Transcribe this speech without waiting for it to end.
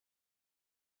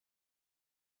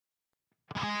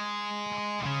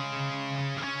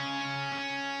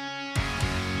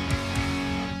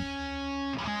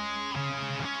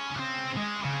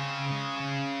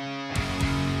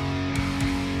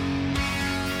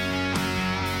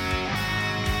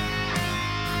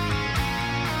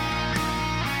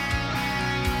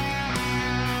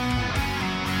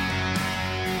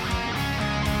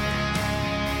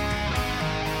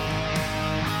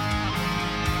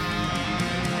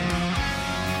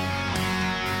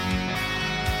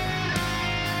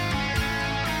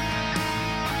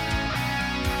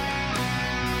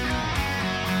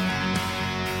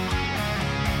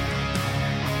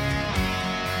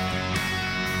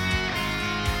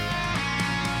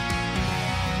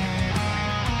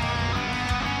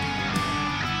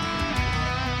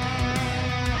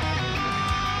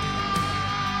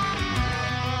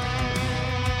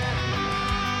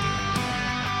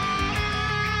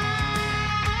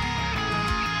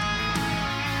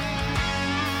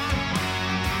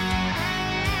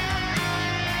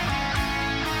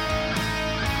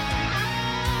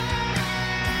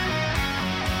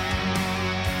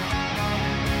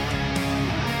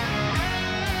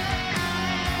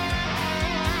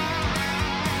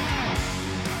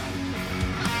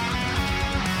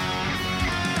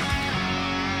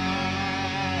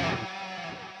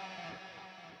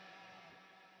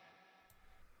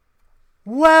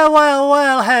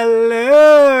Well,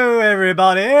 hello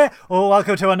everybody.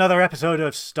 Welcome to another episode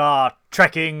of Star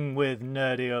Trekking with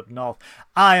Nerdy Up North.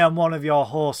 I am one of your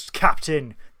hosts,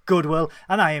 Captain Goodwill,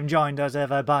 and I am joined as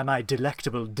ever by my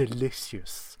delectable,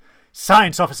 delicious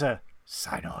science officer,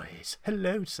 Synoiz.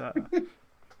 Hello, sir.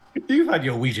 You've had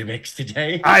your Ouija mix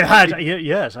today.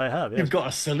 Yes, I have. Yes. You've got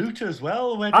a salute as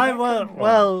well. Where did that come from?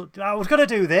 Well, I was going to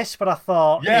do this, but I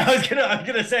thought... Yeah, I was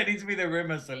gonna say it needs to be the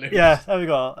Rimmer salute. Yeah, there we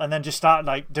go. And then just start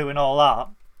doing all that,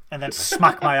 and then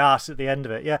smack my ass at the end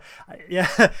of it. Yeah.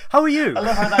 How are you? I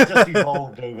love how that just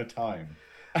evolved over time.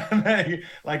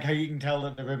 Like how you can tell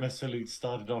that the Rimmer salute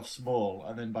started off small,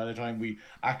 and then by the time we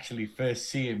actually first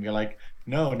see him, you're like,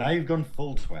 no, now you've gone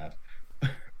full twat.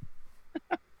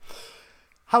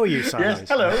 How are you, Simon? Yes,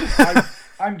 hello.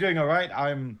 I'm doing all right.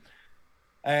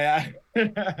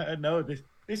 No,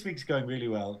 this week's going really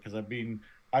well because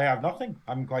I have nothing.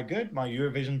 I'm quite good. My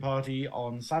Eurovision party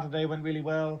on Saturday went really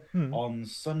well. On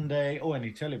Sunday, I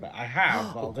need to tell you about.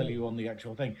 I'll tell you on the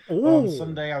actual thing. On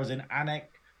Sunday, I was in Anik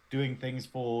doing things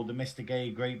for the Mr.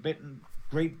 Gay Great Britain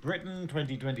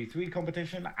 2023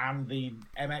 competition and the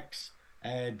MX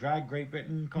Drag Great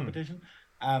Britain competition.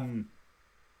 And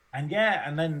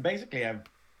then basically I've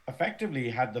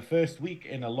effectively had the first week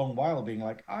in a long while being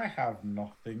like, I have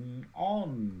nothing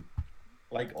on.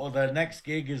 The next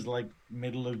gig is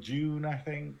middle of June, I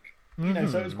think.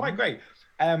 So it's quite great.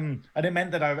 And it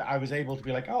meant that I was able to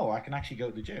be like, I can actually go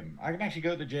to the gym. I can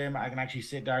actually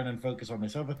sit down and focus on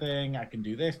this other thing. I can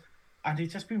do this. And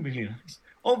it's just been really nice.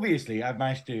 Obviously, I've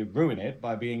managed to ruin it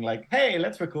by being like, hey,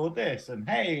 let's record this. And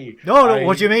hey. No,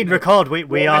 what do you mean record?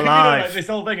 We are live. This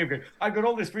whole thing. I've got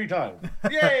all this free time.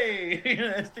 Yay!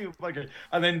 Let's do it.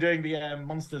 And then doing the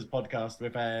Monsters podcast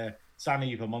with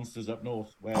Sani for Monsters Up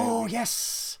North.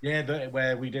 Yes. Yeah,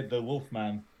 where we did the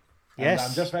Wolfman. Yes. And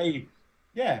I'm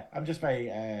just very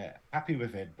happy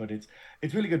with it. But it's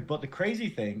really good. But the crazy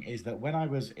thing is that when I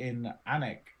was in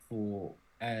Anik for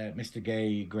Mr.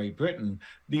 Gay Great Britain,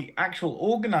 the actual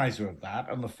organizer of that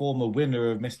and the former winner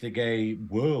of Mr. Gay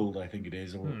World, I think it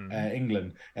is, or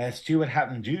England, Stuart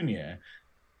Hatton Jr.,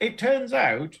 it turns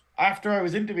out, after I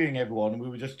was interviewing everyone and we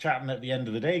were just chatting at the end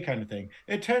of the day kind of thing,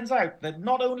 it turns out that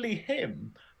not only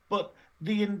him, but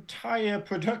the entire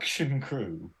production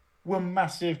crew were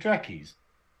massive Trekkies.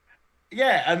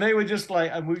 Yeah, and they were just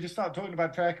and we just started talking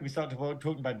about Trek, and we started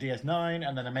talking about DS9,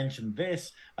 and then I mentioned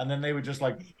this, and then they were just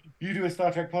like, you do a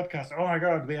Star Trek podcast, oh my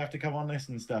God, we have to come on this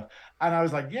and stuff. And I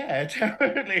was like, yeah,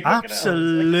 totally.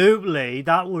 Absolutely.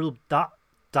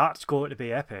 That's going to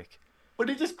be epic. But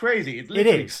it's just crazy. It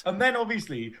is. And then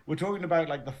obviously we're talking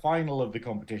about the final of the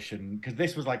competition, because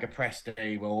this was a press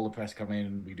day where all the press come in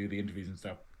and we do the interviews and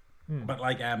stuff. But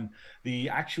the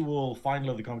actual final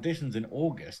of the competition's in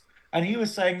August. And he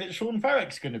was saying that Sean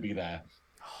Ferrick's going to be there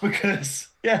because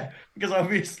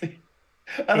obviously,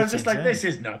 and I'm just insane. This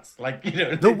is nuts.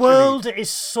 The world is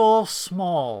so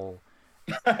small.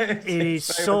 It is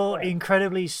so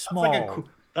incredibly small.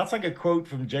 That's like a quote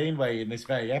from Janeway in this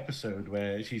very episode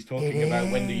where she's talking about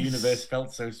when the universe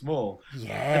felt so small. Yes.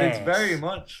 And it's very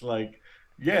much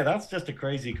that's just a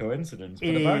crazy coincidence.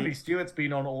 But apparently Stuart's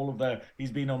been on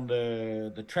he's been on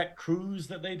the Trek cruise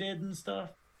that they did and stuff.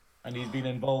 And he's been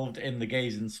involved in the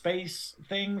Gays in Space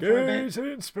thing for a bit. Gays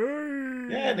in Space!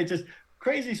 Yeah, and it's just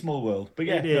crazy small world. But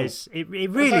yeah, it is. It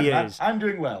really is. I'm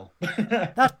doing well.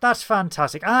 That's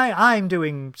fantastic. I'm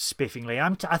doing spiffingly.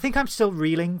 I think I'm still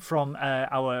reeling from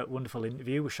our wonderful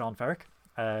interview with Sean Ferrick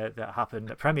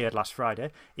that premiered last Friday.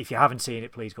 If you haven't seen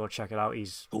it, please go check it out.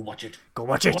 Go watch it. Go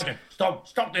watch it.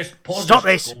 Stop this. Pause Stop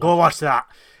this. Go watch that.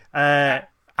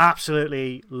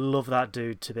 Absolutely love that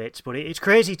dude to bits. But it's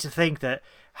crazy to think that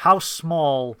how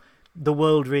small the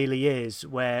world really is,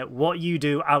 where what you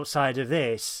do outside of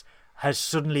this has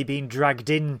suddenly been dragged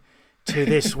in to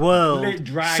this world.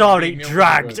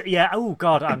 Dragged. Yeah. Oh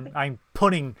God, I'm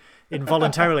punning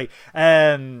involuntarily.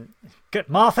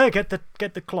 Martha, get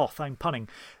the cloth. I'm punning.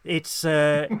 It's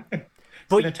gonna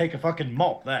take a fucking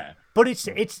mop there. But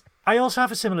it's. I also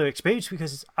have a similar experience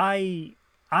because I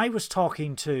was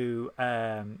talking to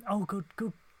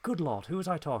good Lord, who was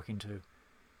I talking to?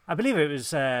 I believe it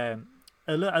was a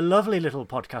lovely little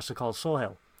podcaster called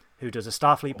Sohail, who does a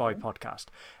Starfleet Boy podcast.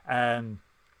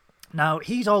 Now,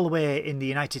 he's all the way in the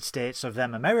United States of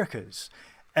them Americas.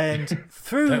 And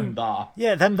through... them dar.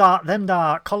 Yeah, them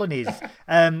dar colonies.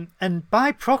 And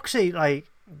by proxy,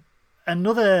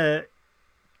 another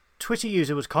Twitter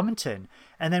user was commenting,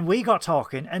 and then we got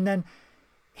talking, and then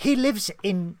he lives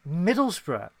in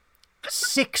Middlesbrough,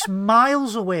 6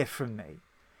 miles away from me.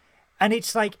 And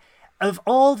it's of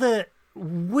all the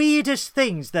weirdest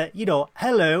things that,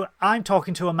 hello, I'm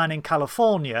talking to a man in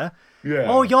California, Yeah.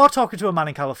 Oh, you're talking to a man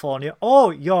in California.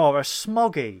 Oh, you're a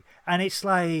smoggy. And it's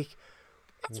like,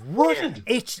 what? Weird.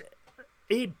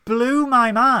 It blew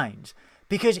my mind.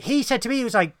 Because he said to me, he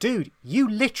was like, dude, you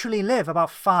literally live about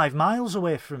 5 miles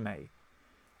away from me.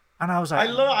 And I was like,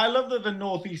 I love that the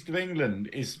northeast of England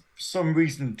is for some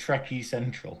reason Trekkie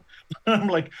central. I'm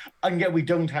like, and yet we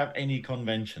don't have any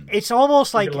conventions. it's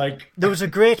almost like, like there was a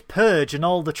great purge and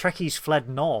all the Trekkies fled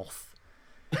north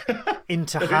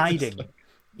into hiding.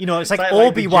 You know, it's like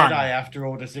Obi-Wan. The Jedi after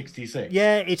Order 66.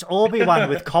 Yeah, it's Obi-Wan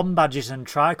with comm badges and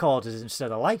tricorders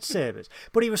instead of lightsabers.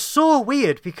 But it was so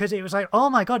weird because it was like,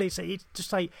 oh my God, it's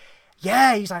just like,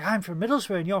 yeah, he's like, I'm from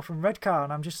Middlesbrough and you're from Redcar.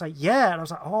 And I'm just like, yeah. And I was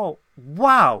like, oh,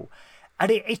 wow. And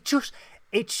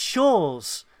it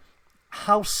shows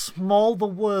how small the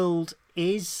world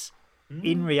is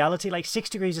in reality. Like 6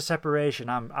 degrees of separation,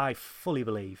 I fully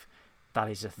believe that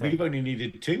is a thing. We've only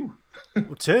needed 2.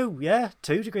 2, yeah,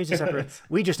 2 degrees of separation.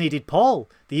 We just needed Paul,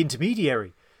 the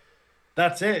intermediary.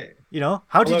 That's it. You know,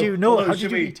 how did you know? How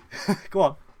did you eat? Go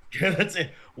on. Yeah, that's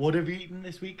it. What have you eaten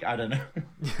this week? I don't know.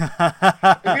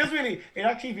 It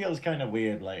actually feels kind of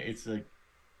weird. Like it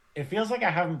feels like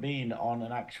I haven't been on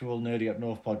an actual Nerdy Up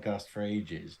North podcast for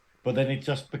ages. But then it's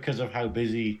just because of how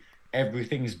busy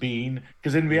everything's been.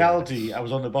 Because in reality, I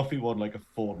was on the Buffy one like a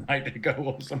fortnight ago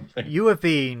or something. You have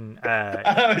been.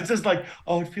 It's just like,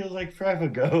 oh, it feels like forever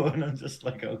ago, and I'm just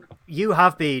like, oh God. You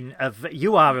have been.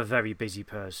 You are a very busy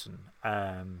person.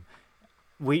 That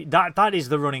is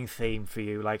the running theme for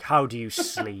you. Like, how do you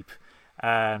sleep?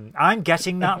 I'm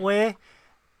getting that way.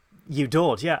 You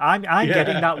don't, yeah. I'm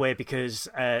getting that way because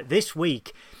this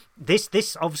week,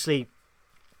 this obviously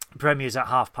premieres at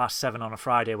 7:30 on a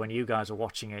Friday when you guys are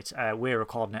watching it. We're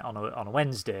recording it on a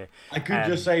Wednesday. I could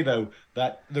just say though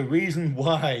that the reason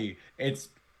why it's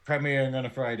premiering on a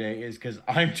Friday is because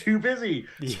I'm too busy.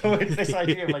 So it's this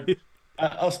idea of like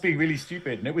us being really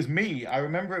stupid, and it was me. I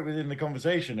remember it within the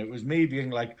conversation. It was me being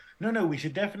like, "No, we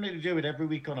should definitely do it every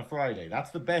week on a Friday.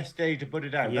 That's the best day to put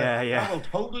it out. That will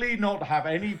totally not have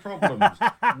any problems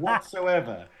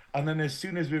whatsoever." And then as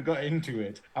soon as we've got into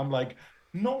it, I'm like,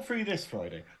 "Not free this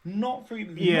Friday. Not free.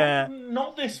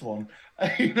 Not this one."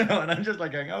 You know, and I'm just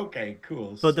like going, "Okay,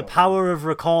 cool." But the power of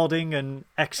recording and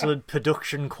excellent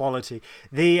production quality.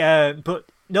 But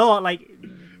no, like.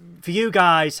 For you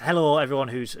guys, hello everyone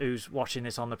who's watching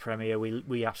this on the premiere.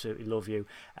 We absolutely love you.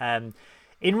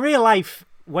 In real life,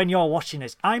 when you're watching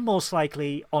this, I'm most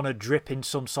likely on a drip in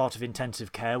some sort of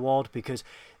intensive care ward because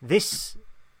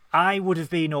I would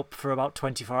have been up for about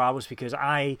 24 hours because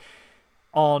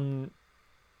on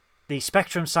the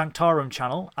Spectrum Sanctorum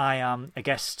channel, I am a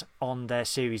guest on their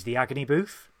series The Agony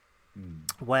Booth,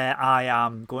 where I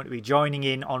am going to be joining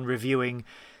in on reviewing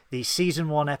the season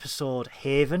 1 episode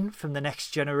Haven from the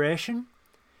Next Generation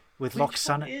with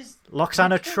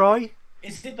Loxana Troy.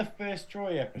 Is it the first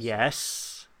Troy episode?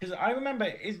 Yes. Because I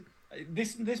remember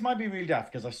this might be really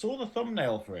daft because I saw the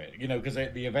thumbnail for it, you know, because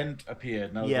the event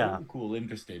appeared and I was like, oh, cool,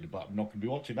 interested, but I'm not going to be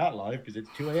watching that live because it's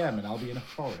 2 a.m. and I'll be in a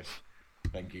forest.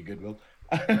 Thank you, Goodwill.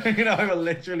 You know, I will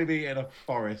literally be in a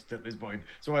forest at this point,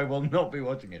 so I will not be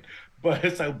watching it.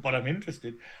 But I'm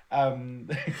interested.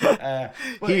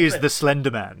 He is the Slender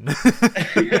Man.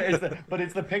 But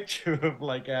it's the picture of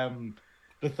like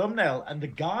the thumbnail and the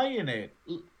guy in it.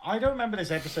 I don't remember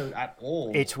this episode at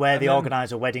all. It's where they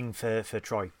organise a wedding for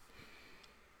Troy.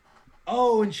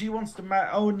 Oh, and she wants to marry.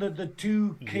 Oh, and the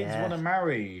 2 kids want to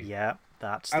marry. Yeah.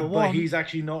 That's the one. But he's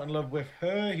actually not in love with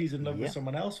her. He's in love with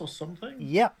someone else or something.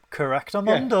 Yep, correct,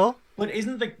 Armando. Yeah. But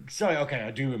isn't sorry? Okay,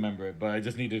 I do remember it, but I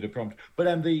just needed a prompt.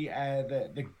 But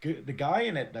the guy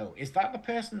in it though, is that the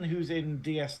person who's in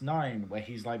DS9 where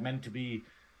he's like meant to be?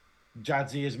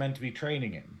 Jadzia is meant to be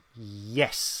training him.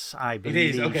 Yes, I believe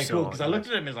it is. Okay, so. Cool. Because I looked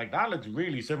at him and was like, that looks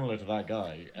really similar to that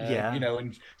guy. You know,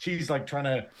 and she's like trying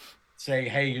to say,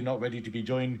 hey, you're not ready to be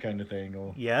joined kind of thing,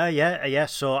 or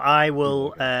so I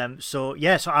will so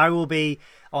I will be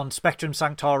on Spectrum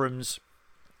Sanctorum's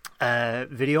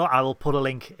video. I will put a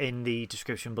link in the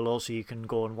description below so you can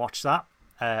go and watch that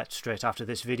straight after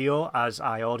this video as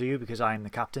I order you because I am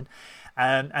the captain.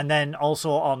 And then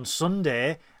also on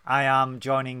Sunday I am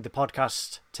joining the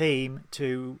podcast team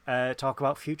to talk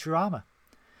about Futurama.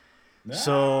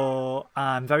 So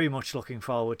I'm very much looking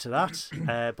forward to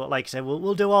that. But like I said,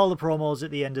 we'll do all the promos at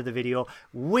the end of the video.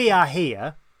 We are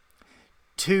here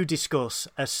to discuss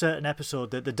a certain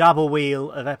episode that the dabble wheel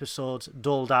of episodes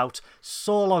doled out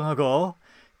so long ago,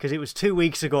 because it was 2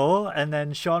 weeks ago, and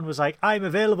then Sean was like, I'm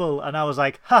available, and I was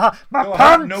like, haha, my pants!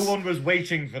 I hope no one was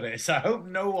waiting for this. I hope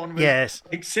no one was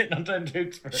like, sitting on 10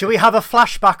 hooks for it. Should we have a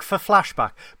flashback for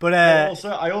flashback? But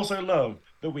I also love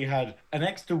that we had an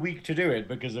extra week to do it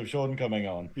because of Sean coming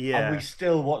on, and we Yeah.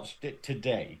 still watched it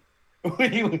today.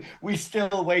 We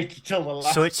still waited till the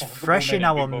last. So it's fresh in minute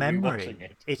our before we were watching memory.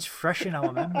 it. It's fresh in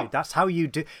our memory. That's how you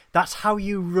do. That's how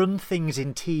you run things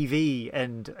in TV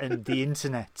and the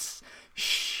internet.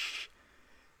 Shh.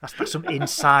 That's some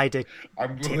insider.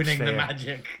 I'm tips ruining for the you.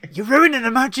 magic. You're ruining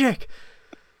the magic.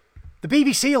 The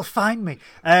BBC will find me.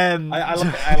 I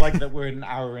like that we're an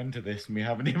hour into this and we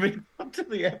haven't even got to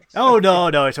the episode. Oh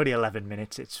no, it's only 11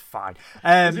 minutes. It's fine.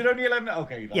 Is it only 11?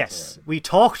 Okay, that's Yes, all right. we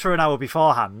talked for an hour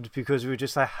beforehand because we were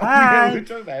just like, Oh, hi. we're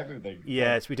talking about everything.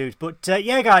 Yes, we do. But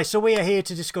yeah, guys, so we are here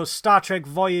to discuss Star Trek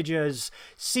Voyager's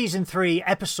Season 3,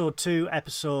 Episode 2,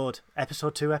 Episode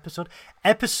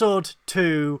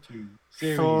 2,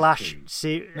 Series Flash... two.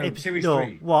 Series no,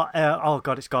 3. what? Oh,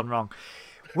 God, it's gone wrong.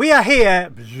 We are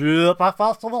here...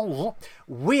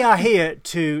 We are here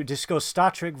to discuss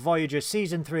Star Trek Voyager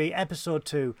Season 3, Episode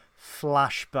 2,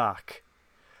 Flashback.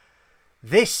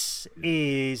 This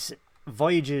is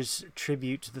Voyager's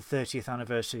tribute to the 30th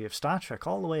anniversary of Star Trek,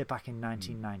 all the way back in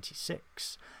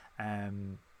 1996.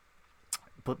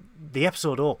 But the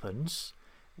episode opens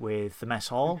with the mess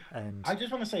hall, and I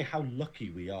just want to say how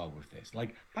lucky we are with this.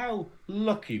 Like, how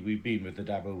lucky we've been with the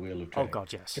Dabo Wheel of Trek. oh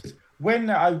God, yes, When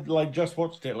I just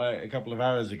watched it like a couple of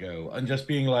hours ago and just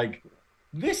being like,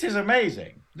 this is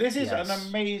amazing. This is an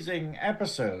amazing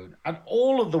episode. And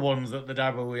all of the ones that the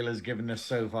Dabo Wheel has given us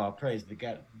so far, praise the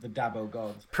Dabo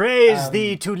gods. praise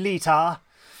thee to Lita.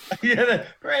 Yeah,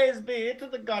 praise be to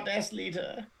the goddess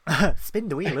Lita. Spin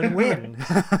the wheel and win.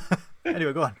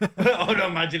 Anyway, go on. Oh, no,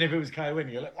 imagine if it was Kai Wynn.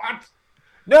 You're like, what?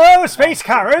 No, Space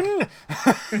Karen.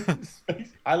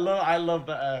 I love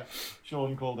that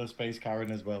Sean called her Space Karen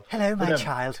as well. Hello, my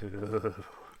child.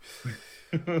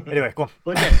 Anyway, go on.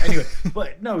 But yeah, anyway,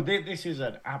 but no, this is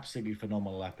an absolutely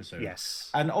phenomenal episode. Yes.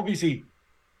 And obviously,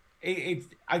 it's.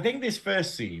 I think this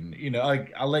first scene,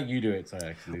 I'll let you do it. So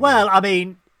actually, Well, I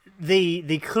mean,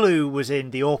 the clue was in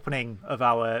the opening of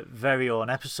our very own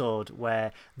episode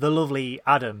where the lovely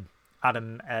Adam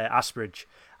Ashbridge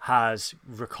has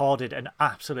recorded an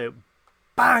absolute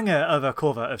banger of a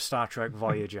cover of Star Trek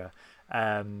Voyager.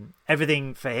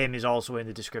 Everything for him is also in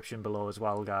the description below as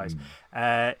well, guys.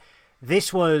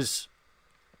 This was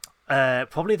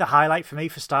probably the highlight for me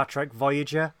for Star Trek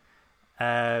Voyager,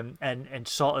 and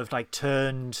sort of like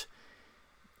turned,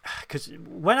 because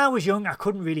when I was young I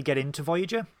couldn't really get into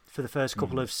Voyager for the first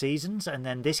couple of seasons, and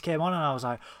then this came on and I was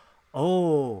like,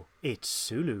 oh, it's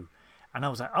Sulu. And I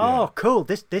was like, oh, cool,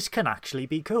 this can actually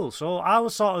be cool. So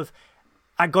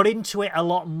I got into it a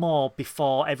lot more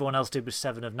before everyone else did with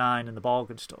 7 of 9 and the Borg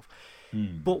and stuff.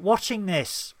 But watching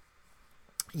this,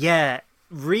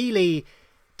 really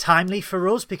timely for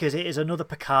us because it is another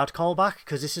Picard callback,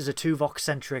 because this is a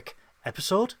Tuvok-centric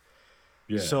episode.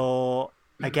 Yeah. So,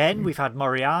 again, we've had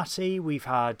Moriarty, we've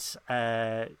had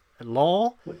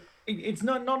Law. It's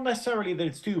not necessarily that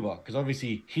it's Tuvok, because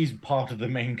obviously he's part of the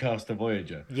main cast of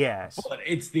Voyager. Yes. But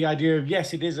it's the idea of,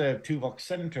 yes, it is a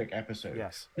Tuvok-centric episode.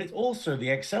 Yes. But it's also the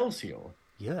Excelsior.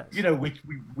 Yes. Which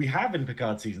we have in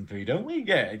Picard Season 3, don't we?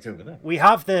 Yeah, it's over there. We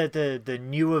have the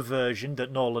newer version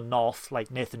that Nolan North, like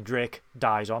Nathan Drake,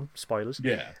 dies on. Spoilers.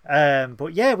 Yeah.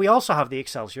 But yeah, we also have the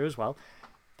Excelsior as well.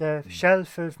 The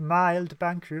shelf of mild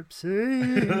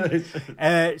bankruptcy.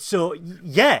 So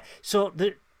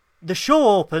the show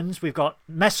opens. We've got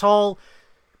mess hall.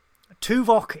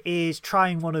 Tuvok is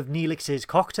trying one of Neelix's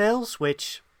cocktails,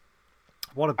 which,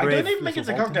 what a brave. I don't even think it's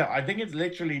a cocktail. I think it's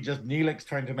literally just Neelix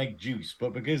trying to make juice.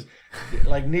 But because,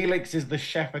 like, Neelix is the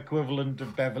chef equivalent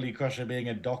of Beverly Crusher being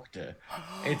a doctor,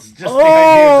 it's just the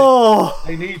idea that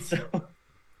they need some.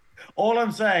 All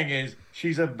I'm saying is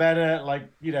she's a better,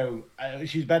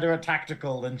 she's better at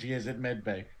tactical than she is at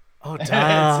medbay. Oh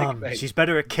damn! She's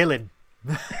better at killing.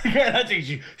 Yeah, that's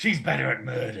it. She's better at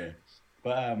murder.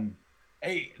 But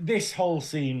this whole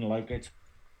scene,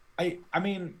 I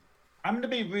mean, I'm gonna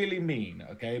be really mean,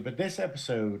 okay? But this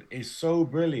episode is so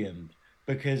brilliant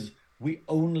because we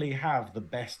only have the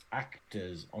best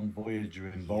actors on Voyager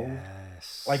involved.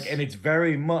 Yes. And it's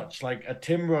very much like a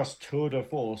Tim Russ tour de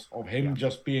force of him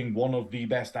just being one of the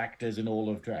best actors in all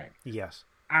of Trek. Yes.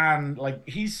 And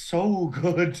he's so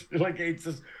good. It's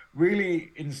just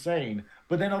really insane.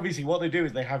 But then obviously what they do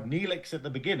is they have Neelix at the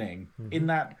beginning in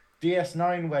that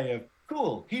DS9 way of,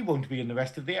 cool, he won't be in the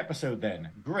rest of the episode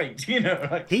then. Great,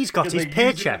 he's got his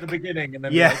paycheck at the beginning, and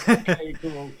then okay,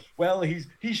 cool. Well, he's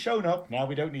shown up. Now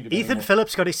we don't need him. Ethan anymore.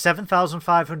 Phillips got his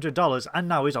 $7,500, and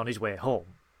now he's on his way home.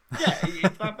 Yeah,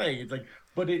 it's that thing. It's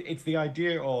but it's the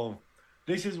idea of,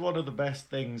 this is one of the best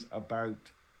things about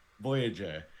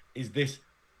Voyager, is this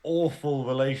awful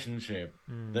relationship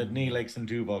that Neelix and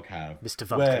Tuvok have, Mr.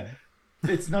 where Vulcan.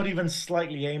 it's not even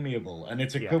slightly amiable, and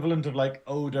it's equivalent of like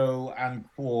Odo and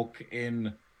Quark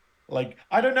in, like,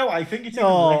 I don't know. I think it's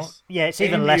even less yeah, it's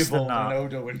even less than amiable than that.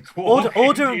 Odo and Quark.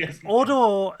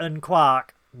 Odo and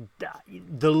Quark,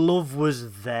 the love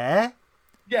was there.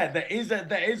 Yeah, there is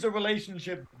a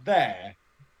relationship there,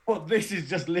 but this is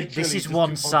just literally This is just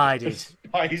one-sided.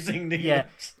 despising Neelix. Yeah,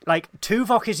 like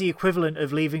Tuvok is the equivalent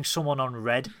of leaving someone on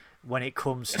red when it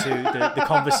comes to the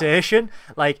conversation.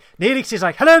 Like Neelix is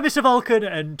like, "Hello, Mr. Vulcan,"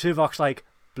 and Tuvok's like,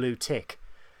 "Blue tick,"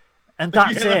 and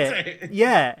that's it.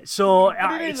 Yeah, so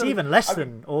it's even less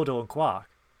than Odo and Quark.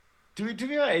 To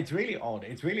be honest, it's really odd.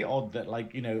 It's really odd that,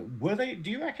 like, were they? Do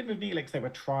you reckon with Neelix they were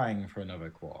trying for another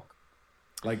Quark?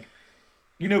 Like,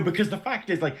 because the fact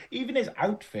is, like, even his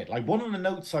outfit, like, one of the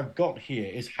notes I've got here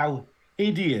is how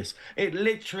hideous. It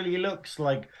literally looks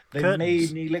like they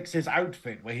made Neelix's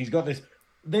outfit, where he's got this.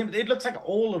 It looks like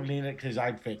all of Neelix's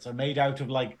outfits are made out of,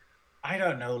 like, I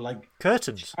don't know, like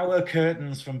curtains. Shower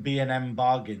curtains from B&M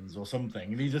Bargains or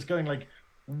something. And he's just going like,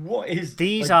 what is...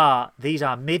 These are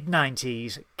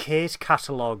mid-90s Kate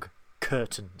catalogue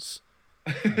curtains.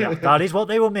 Yeah, that is what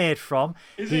they were made from.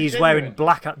 He's wearing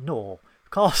black... No, of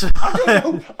course. I don't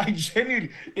know. I genuinely...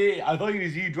 I thought it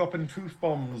was you dropping truth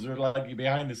bombs or like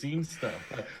behind-the-scenes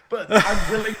stuff. But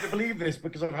I'm willing to believe this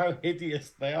because of how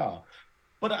hideous they are.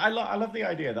 But I love the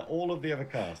idea that all of the other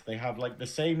cast, they have like the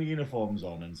same uniforms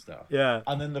on and stuff. Yeah.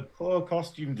 And then the poor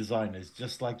costume designers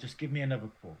just give me another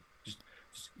Quark. Just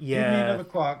give me another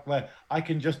Quark where I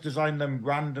can just design them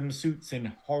random suits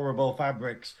in horrible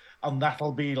fabrics, and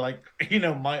that'll be like,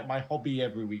 my hobby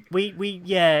every week.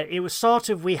 It was sort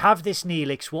of, we have this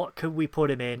Neelix, what could we put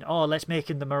him in? Oh, let's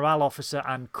make him the morale officer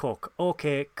and cook.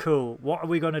 Okay, cool. What are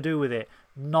we going to do with it?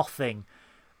 Nothing.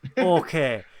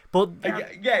 Okay. But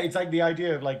yeah, it's like the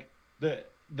idea of like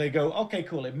they go, okay,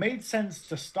 cool. It made sense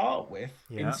to start with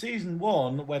in season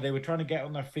 1 where they were trying to get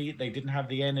on their feet. They didn't have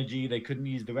the energy. They couldn't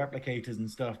use the replicators and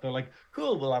stuff. They're like,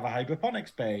 cool, we'll have a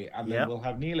hydroponics bay, and then we'll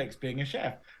have Neelix being a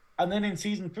chef. And then in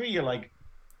season 3, you're like,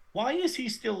 why is he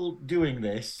still doing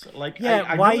this? Like,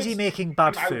 why is he making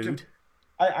bad food?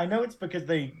 I know it's because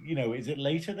they, is it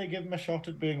later they give him a shot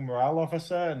at being a morale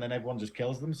officer and then everyone just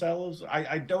kills themselves?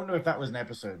 I don't know if that was an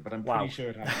episode, but I'm pretty sure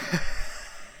it happened.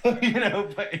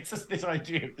 But it's just this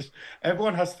idea.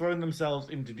 Everyone has thrown themselves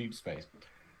into deep space.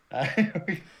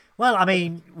 Well, I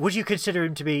mean, would you consider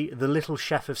him to be the little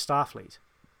chef of Starfleet?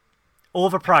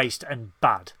 Overpriced and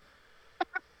bad.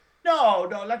 No,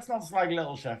 let's not slag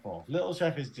Little Chef off. Little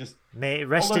Chef is just... May it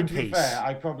rest in peace. Fair,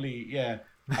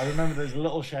 I remember there's a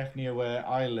Little Chef near where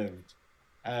I lived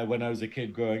when I was a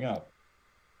kid growing up.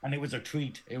 And it was a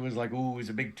treat. It was like, it was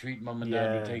a big treat. Mum and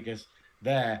Dad would take us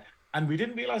there. And we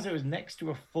didn't realize it was next to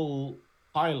a full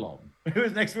pylon. It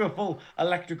was next to a full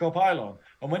electrical pylon.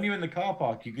 And when you're in the car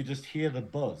park, you could just hear the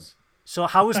buzz. So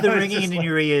how has the ringing in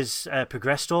your ears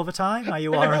progressed over time? Are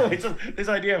you all right? It's this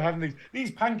idea of having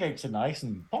these pancakes are nice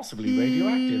and possibly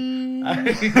radioactive.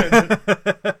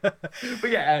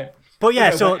 But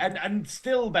yeah, so and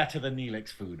still better than Neelix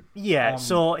food. Yeah,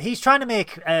 so he's trying to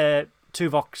make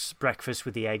Tuvok's breakfast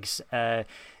with the eggs.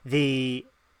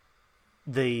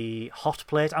 The hot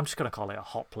plate. I'm just going to call it a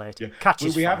hot plate. Yeah.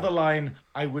 Catches we fire. have the line,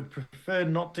 I would prefer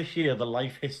not to hear the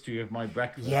life history of my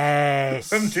breakfast. Yes.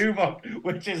 From Tuvok,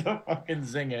 which is a fucking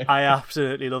zinger. I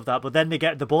absolutely love that. But then they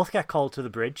both get called to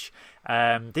the bridge.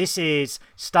 This is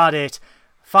Stardate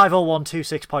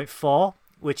 50126.4,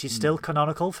 which is still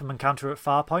canonical from Encounter at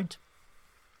Farpoint.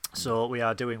 So we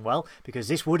are doing well, because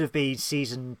this would have been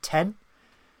season 10.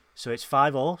 So it's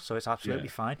 5-0, so it's absolutely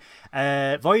fine.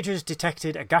 Voyager has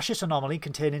detected a gaseous anomaly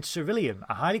containing ceruleum,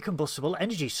 a highly combustible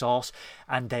energy source,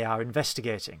 and they are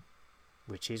investigating,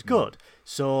 which is good.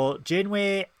 So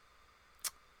Janeway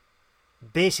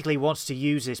basically wants to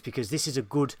use this because this is a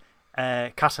good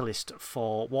catalyst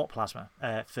for warp plasma,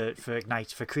 for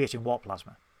Ignite, for creating warp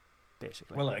plasma.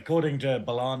 Basically. Well, according to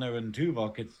B'Elanna and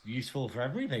Tuvok, it's useful for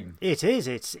everything. It is.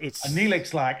 It's. And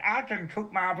Neelix like, I can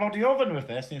cook my bloody oven with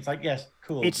this, and it's like, yes,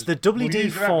 cool. It's the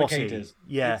WD-40.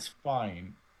 Yeah, it's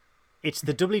fine. It's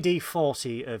the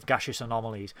WD-40 of gaseous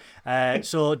anomalies.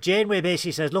 So Janeway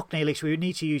basically says, "Look, Neelix, we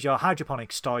need to use your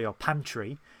hydroponic store, your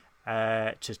pantry,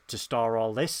 to store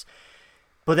all this."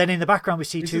 But then in the background, we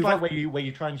see This Tuvok. is like where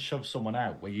you try and shove someone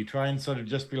out, where you try and sort of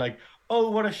just be like, oh,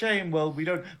 what a shame. Well, we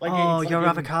don't like. Oh, your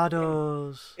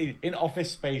avocados. In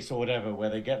Office Space or whatever, where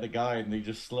they get the guy and they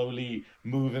just slowly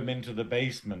move him into the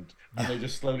basement, and they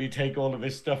just slowly take all of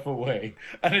his stuff away.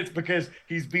 And it's because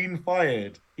he's been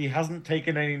fired. he hasn't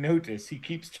taken any notice. He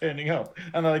keeps turning up.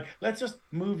 And they're like, let's just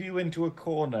move you into a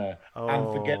corner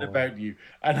and forget about you.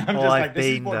 And I'm just like, this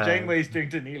is what Janeway's doing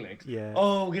to Neelix. Yeah.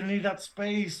 Oh, we're gonna need that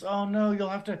space. Oh no, you'll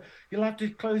have to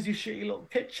close your shitty little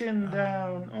kitchen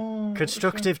down. Oh,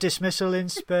 constructive dismissal in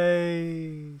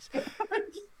space.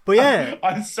 But yeah,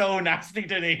 I'm so nasty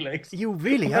to Neelix. You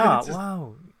really are.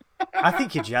 Wow. I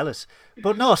think you're jealous.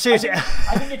 But no, seriously.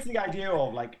 I think it's the idea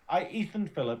of, like, Ethan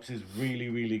Phillips is really,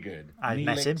 really good. I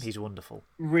met him. He's wonderful.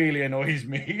 Really annoys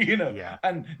me, you know. Yeah.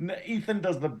 And Ethan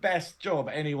does the best job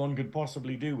anyone could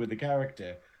possibly do with the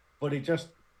character. But it just,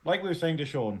 like we were saying to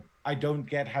Sean, I don't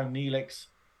get how Neelix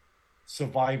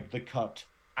survived the cut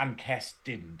and Kes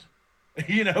didn't.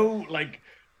 You know, like...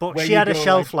 But she had a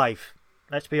shelf life.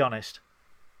 Let's be honest.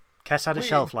 Kes had a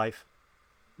shelf life.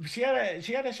 She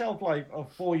had a shelf life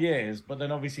of 4 years, but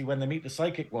then obviously when they meet the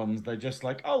psychic ones, they're just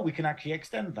like, oh, we can actually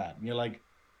extend that. And you're like,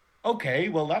 okay,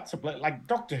 well, that's like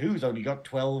Doctor Who's only got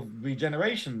 12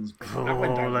 regenerations.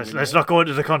 Let's not go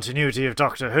into the continuity of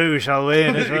Doctor Who, shall we?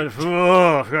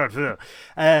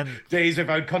 Days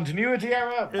without continuity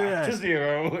error, back to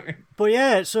zero. But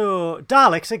yeah, so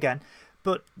Daleks again.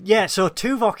 But yeah, so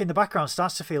Tuvok in the background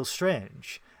starts to feel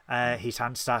strange. His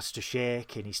hand starts to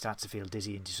shake and he starts to feel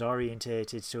dizzy and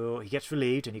disorientated. So he gets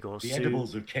relieved and he goes. The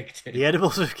edibles have kicked it. The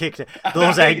edibles have kicked it.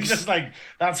 Those eggs. Just like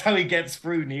that's how he gets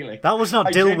through Neelix. That was not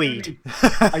dillweed.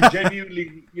 I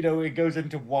genuinely, you know, it goes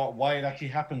into why it actually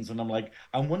happens, and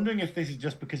I'm wondering if this is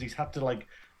just because he's had to like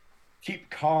keep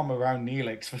calm around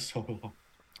Neelix for so long.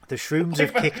 The shrooms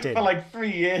have kicked in for like 3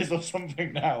 years or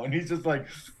something now, and he's just like.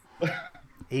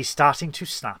 He's starting to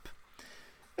snap.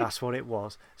 That's what it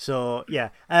was. So yeah.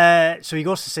 So he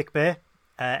goes to sickbay,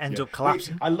 ends up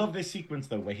collapsing. I love this sequence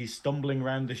though, where he's stumbling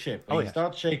around the ship. He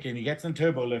starts shaking. He gets in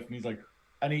turbo lift, and he's like,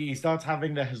 and he starts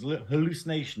having the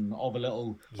hallucination of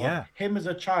of him as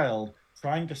a child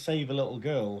trying to save a little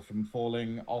girl from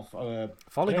falling off a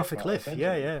cliff.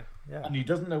 Yeah. And he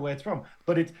doesn't know where it's from.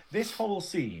 But it's this whole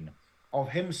scene of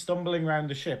him stumbling around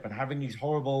the ship and having these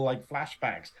horrible like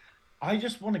flashbacks. I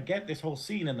just want to get this whole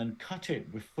scene and then cut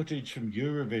it with footage from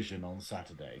Eurovision on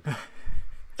Saturday.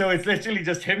 So it's literally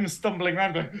just him stumbling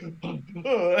around going,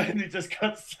 and he just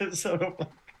cuts to sort of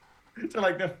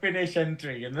like the finish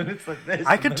entry, and then it's like this.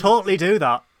 I could totally do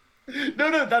that.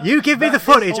 No, you give me the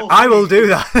footage, I will do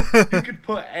that. You could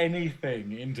put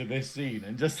anything into this scene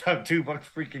and just have Tuvok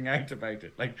freaking out about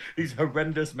it, like these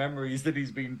horrendous memories that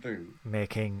he's been through.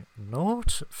 Making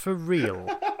note for real.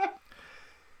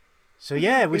 So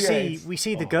yeah, we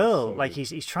see the girl, like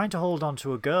he's trying to hold on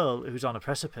to a girl who's on a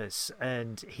precipice,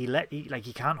 and he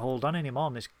can't hold on anymore,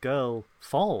 and this girl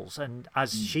falls, and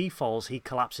as she falls, he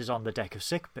collapses on the deck of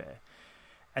sickbay.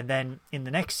 And then in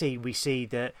the next scene, we see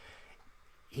that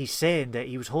he's saying that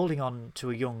he was holding on to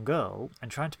a young girl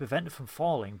and trying to prevent her from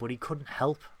falling, but he couldn't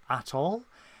help at all.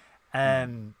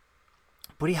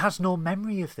 But he has no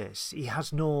memory of this. He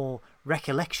has no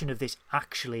recollection of this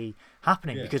actually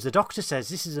happening because the doctor says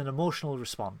this is an emotional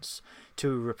response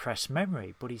to a repressed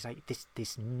memory. But he's like,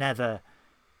 this never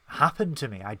happened to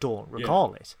me. I don't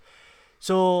recall it.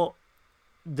 So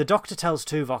the doctor tells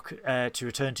Tuvok to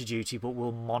return to duty, but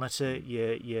will monitor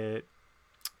your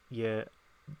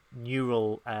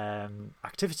neural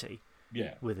activity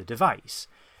with a device.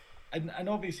 And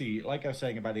obviously, like I was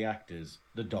saying about the actors,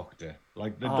 the Doctor,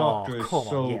 Doctor is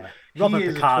Robert he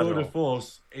is Picardo. a tour de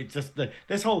force. It's just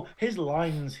his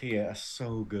lines here are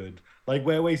so good. Like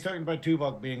where he's talking about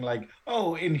Tuvok being like,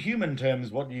 oh, in human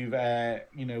terms, what you've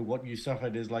what you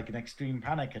suffered is like an extreme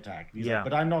panic attack. He's like,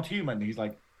 but I'm not human. He's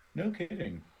like, no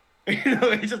kidding.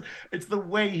 It's the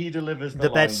way he delivers the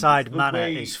bedside manner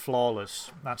is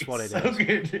flawless. That's what it is. So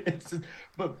good.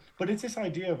 But it's this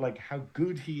idea of like how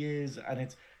good he is, and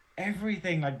it's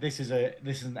everything. Like this is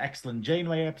an excellent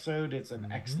Janeway episode. It's an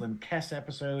excellent Kes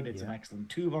episode. It's an excellent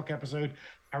Tuvok episode.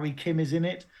 Harry Kim is in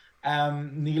it.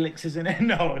 Neelix is in it.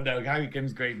 No, Harry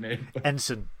Kim's great in it.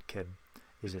 Ensign Kim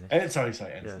is in it. Sorry,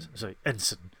 Ensign. Yes, sorry,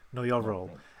 Ensign. Know your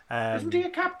role. Isn't he a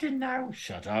captain now?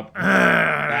 Shut up.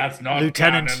 That's not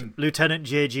canon. Lieutenant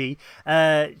JG.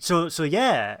 So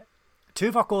yeah,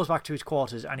 Tuvok goes back to his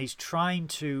quarters and he's trying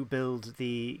to build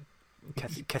the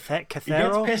Cathero. He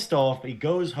gets pissed off. He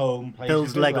goes home.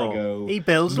 Builds Lego. He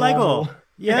builds Lego.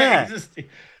 Yeah.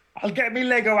 I'll get me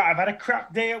Lego out. I've had a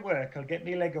crap day at work. I'll get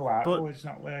me Lego out. It's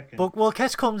not working. But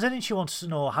Kes comes in and she wants to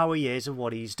know how he is and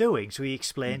what he's doing. So he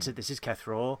explains that this is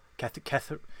Cathero.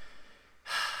 Cathero.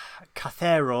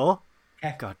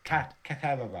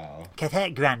 Cather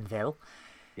Granville.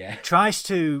 Yeah. Tries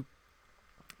to,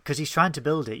 because he's trying to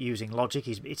build it using logic.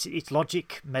 It's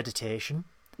logic meditation.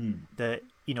 That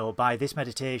by this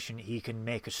meditation he can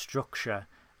make a structure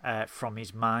from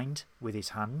his mind with his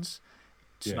hands.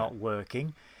 It's not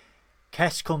working.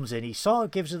 Kes comes in. He sort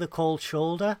of gives her the cold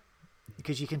shoulder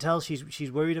because you can tell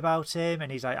she's worried about him,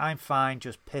 and he's like, "I'm fine,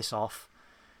 just piss off."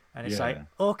 And it's like,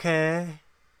 okay.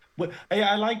 Well,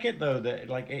 I like it though that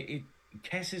like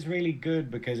Kes is really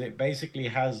good because it basically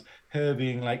has her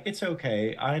being like, "It's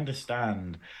okay, I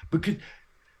understand," because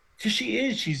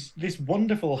she's this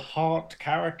wonderful heart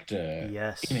character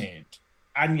in it,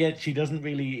 and yet she doesn't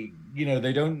really,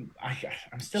 they don't.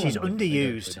 She's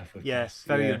underused. Yes,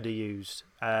 very underused.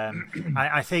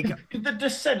 I think the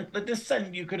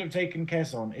descent you could have taken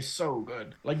Kes on is so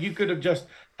good. Like you could have just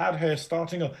had her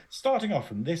starting off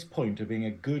from this point of being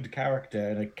a good character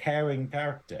and a caring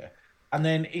character, and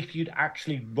then if you'd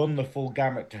actually run the full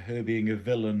gamut to her being a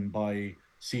villain by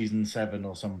season 7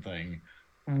 or something,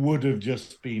 would have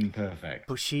just been perfect.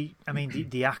 But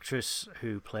the actress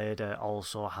who played her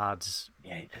also had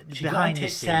she got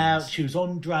tits out. She was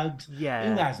on drugs. Yeah,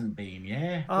 who hasn't been?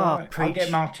 Yeah, right. I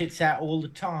get my tits out all the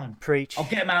time. Preach. I'll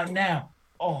get them out now.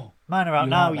 Oh, mine are out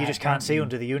now. You just can't see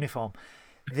under the uniform.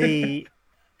 The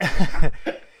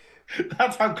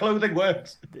that's how clothing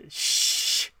works.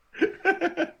 Shh.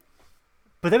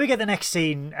 But then we get the next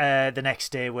scene the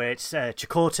next day where it's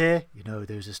Chakotay.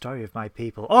 There's a story of my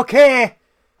people. Okay.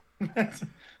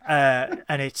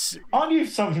 And it's... Aren't you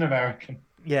Southern American?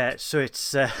 Yeah, so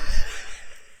it's...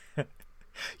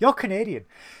 You're Canadian.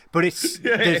 But it's... So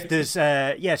it's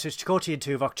Chakotay and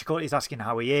Tuvok. Chakotay's asking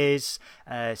how he is.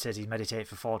 Says he's meditated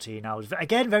for 14 hours.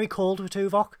 Again, very cold with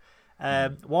Tuvok.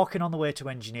 Walking on the way to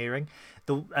engineering.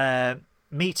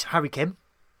 Meet Harry Kim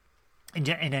in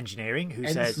engineering, who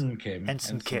Ensign says...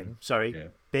 Ensign Kim, sorry. Yeah.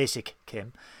 Basic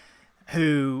Kim.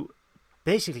 Who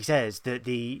basically says that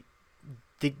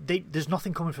there's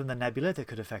nothing coming from the nebula that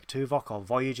could affect Tuvok or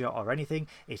Voyager or anything.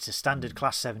 It's a standard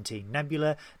Class 17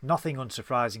 nebula, nothing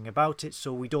unsurprising about it,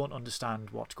 so we don't understand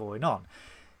what's going on.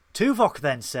 Tuvok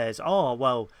then says, "Oh,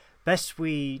 well, best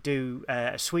we do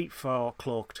a sweep for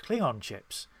cloaked Klingon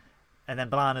ships." And then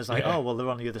B'Elanna's like, "Oh, well, they're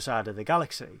on the other side of the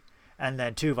galaxy." And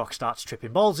then Tuvok starts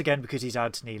tripping balls again because he's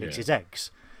had Neelix's eggs.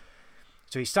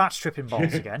 So he starts tripping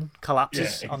balls again,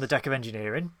 collapses on the deck of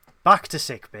engineering, back to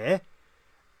sickbay.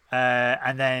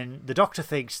 And then the Doctor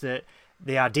thinks that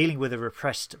they are dealing with a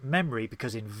repressed memory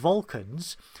because in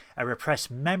Vulcans, a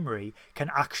repressed memory can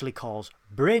actually cause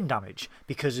brain damage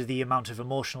because of the amount of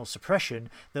emotional suppression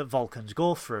that Vulcans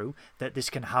go through, that this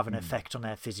can have an effect on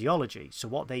their physiology. So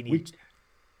what they need...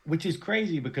 Which is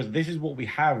crazy because this is what we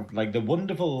have. Like the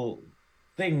wonderful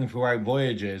thing throughout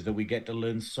Voyager is that we get to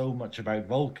learn so much about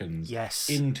Vulcans. Yes.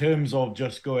 In terms of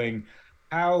just going,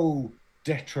 how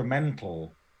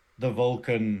detrimental the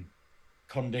Vulcan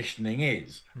conditioning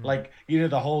is. Like,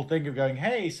 the whole thing of going,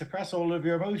 hey, suppress all of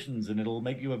your emotions and it'll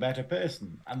make you a better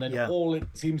person. And then all it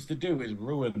seems to do is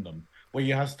ruin them. Where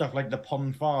you have stuff like the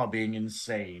Ponfar being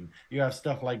insane. You have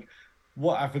stuff like,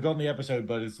 I've forgotten the episode,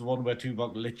 but it's the one where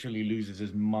Tuvok literally loses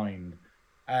his mind.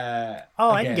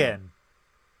 Endgame.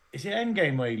 Is it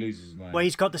Endgame where he loses his mind? Where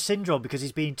he's got the syndrome because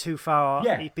he's been too far.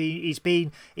 Yeah.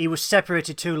 He was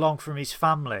separated too long from his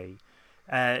family.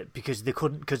 Because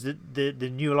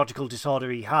the neurological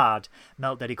disorder he had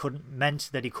meant that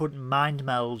he couldn't mind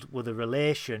meld with a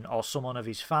relation or someone of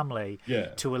his family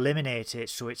to eliminate it.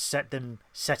 So it set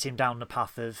him down the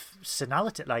path of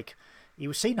senility. Like he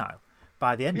was senile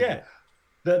by the end of it.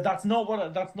 That's not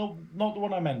the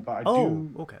one I meant. But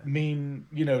I mean,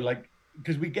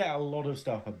 because we get a lot of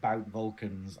stuff about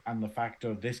Vulcans and the fact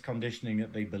of this conditioning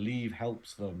that they believe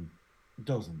helps them.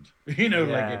 Doesn't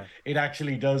like it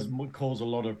actually does cause a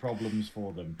lot of problems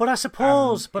for them. But I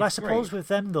suppose with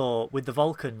them though, with the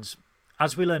Vulcans,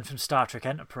 as we learned from Star Trek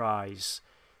Enterprise,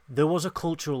 there was a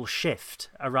cultural shift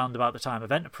around about the time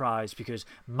of Enterprise because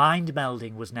mind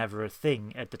melding was never a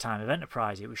thing at the time of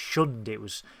Enterprise. It was shunned. It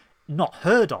was not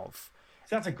heard of.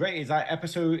 So that's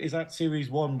is that series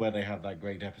 1 where they have that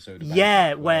great episode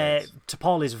about where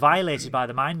T'Pol is violated by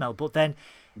the mind meld, but then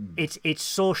it's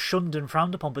so shunned and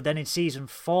frowned upon. But then in season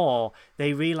 4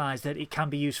 they realise that it can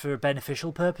be used for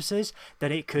beneficial purposes,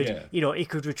 that it could it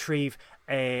could retrieve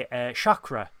a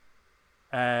chakra,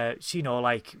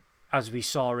 like as we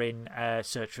saw in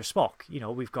Search for Spock.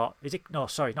 We've got not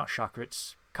chakra,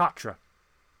 it's Katra.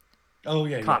 Oh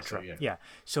yeah, Katra. Yeah.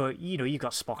 So you've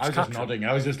got Spock's. I was just nodding.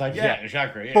 I was just like,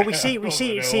 chakra. Yeah. But we see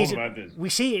it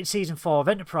in season 4 of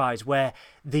Enterprise where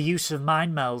the use of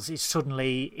mind melds is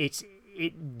suddenly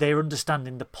they're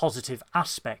understanding the positive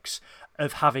aspects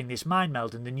of having this mind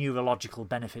meld and the neurological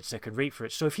benefits they could reap for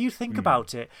it. So if you think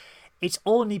about it, it's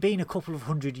only been a couple of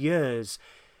 100 years,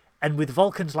 and with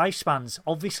Vulcans' lifespans,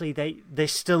 obviously they're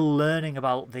still learning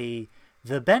about the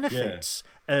benefits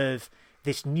of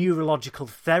this neurological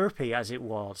therapy, as it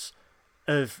was,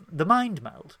 of the mind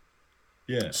meld.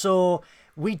 Yeah. So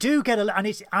we do get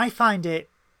and I find it,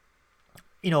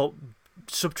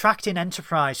 subtracting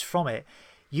Enterprise from it,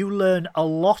 you learn a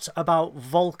lot about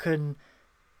Vulcan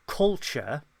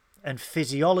culture and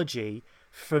physiology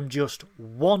from just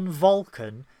one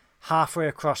Vulcan halfway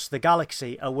across the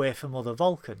galaxy away from other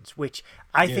Vulcans, which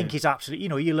I think is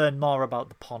absolutely, you learn more about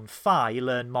the Pon Farr, you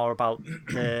learn more about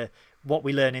what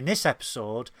we learn in this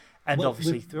episode, and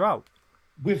obviously throughout.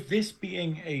 With this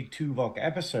being a Tuvok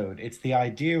episode, it's the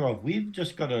idea of we've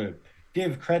just got to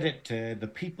give credit to the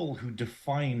people who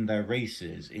define their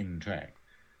races in Trek.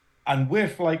 And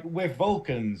with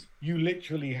Vulcans, you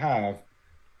literally have,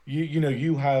 you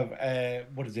have,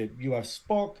 you have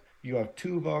Spock, you have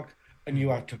Tuvok, and you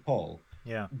have T'Pol.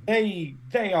 Yeah.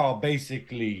 They are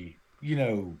basically,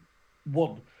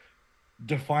 what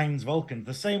defines Vulcans.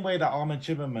 The same way that Armin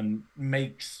Shimmerman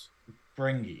makes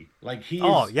Ferengi. Like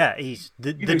he's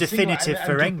the definitive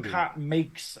Ferengi. Dukat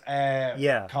makes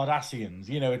Cardassians.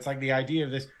 It's like the idea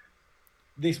of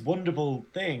this wonderful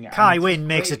thing. Kai Wynn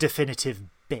makes a definitive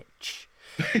bitch.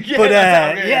 Does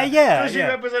she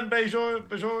represent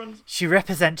Bajorans? She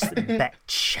represents the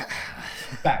bitch.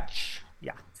 Batch.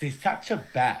 Yeah. She's such a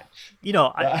batch.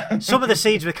 Some of the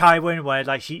scenes with Kai Wynn where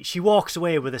like she walks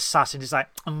away with a sass and it's like,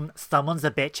 someone's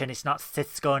a bitch, and it's not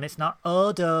Cisco and it's not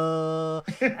Odo.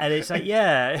 And it's like,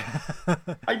 yeah.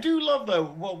 I do love though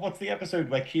what's the episode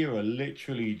where Kira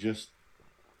literally just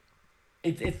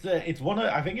it's one of,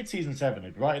 I think it's season 7,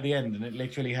 it's right at the end, and it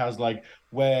literally has like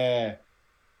where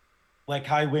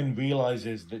Kai Wynn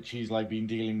realizes that she's like been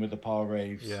dealing with the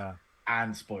Parraves. Yeah.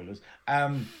 And spoilers.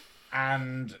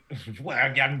 And well,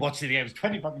 I haven't watched it. It was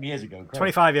 20 fucking years ago. Great.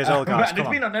 25 years old, guys. It's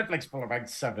been on Netflix for about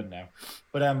 7 now.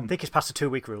 But I think it's past the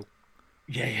 2-week rule.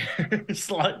 Yeah. Just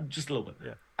a little bit.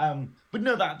 Yeah. But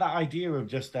no, that idea of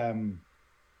just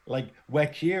like where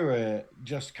Kira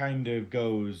just kind of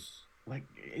goes like,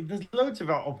 there's loads of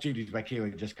opportunities where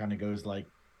Kira just kind of goes like,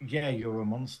 yeah, you're a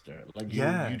monster. Like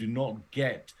you do not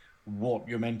get what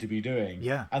you're meant to be doing.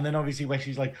 Yeah. And then obviously where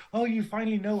she's like, oh, you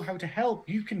finally know how to help.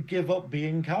 You can give up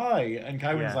being Kai. And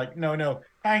Kai was like, no,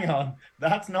 hang on.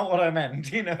 That's not what I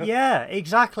meant, Yeah,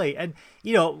 exactly. And,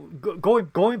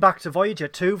 going back to Voyager,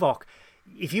 Tuvok,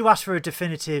 if you ask for a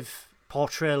definitive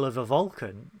portrayal of a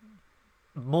Vulcan,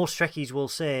 most Trekkies will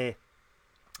say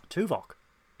Tuvok.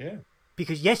 Yeah.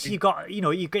 Because yes, you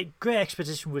get great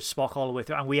exposition with Spock all the way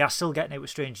through, and we are still getting it with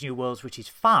Strange New Worlds, which is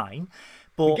fine.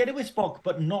 But we get it with Spock,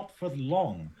 but not for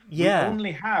long. Yeah. We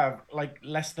only have like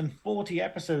less than 40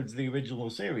 episodes of the original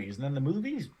series, and then the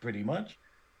movies pretty much,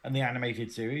 and the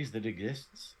animated series that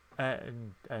exists.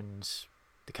 And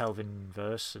the Kelvin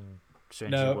verse and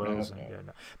Strange New Worlds.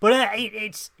 No.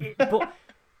 But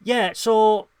yeah,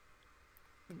 so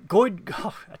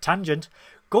a tangent.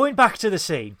 Going back to the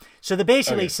scene, so they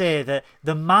basically say that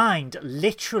the mind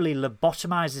literally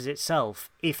lobotomizes itself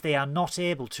if they are not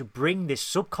able to bring this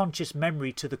subconscious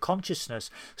memory to the consciousness,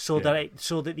 so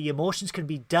that the emotions can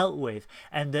be dealt with,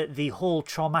 and that the whole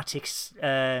traumatic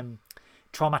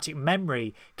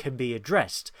memory can be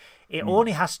addressed. It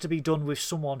only has to be done with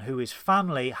someone who is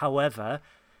family. However,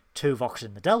 Tuvok's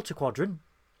in the Delta Quadrant.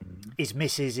 His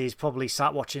missus is probably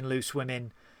sat watching Loose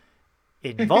Women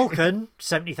in Vulcan,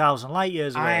 70,000 light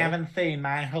years away. I haven't seen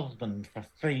my husband for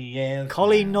 3 years.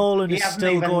 Colleen Nolan is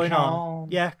still going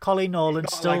on. Yeah, Colleen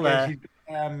Nolan's still there.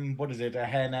 A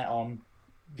hairnet on.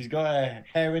 He's got a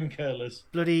hair in curlers.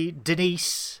 Bloody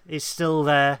Denise is still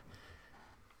there.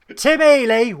 Tim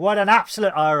Healy, what an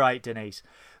absolute... All right, Denise.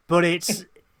 But it's...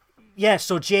 Yeah,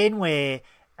 so Janeway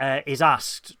is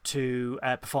asked to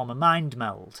perform a mind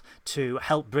meld to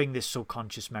help bring this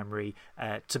subconscious memory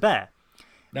to bear.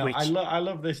 Now, I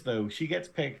love this, though. She gets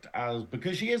picked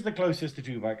because she is the closest to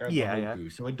Tuvok out of the whole crew,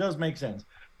 so it does make sense.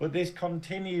 But this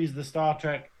continues the Star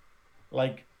Trek,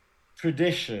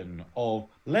 tradition of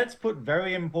let's put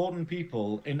very important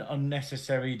people in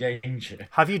unnecessary danger.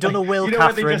 Have you done a Will Catherine?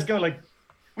 Catherine? Where they just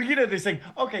go this thing,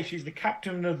 okay, she's the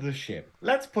captain of the ship.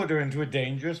 Let's put her into a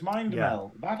dangerous mind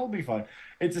meld. That'll be fun.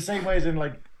 It's the same way as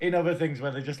in other things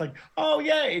where they're just like, oh,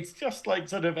 yeah, it's just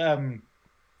sort of...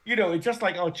 it's just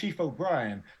like Chief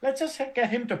O'Brien. Let's just get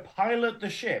him to pilot the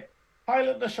ship,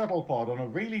 pilot the shuttle pod on a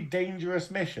really dangerous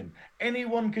mission.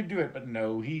 Anyone could do it, but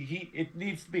no, it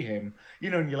needs to be him.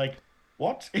 And you're like,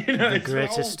 what? The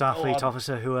greatest Starfleet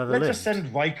officer who ever lived. Let's just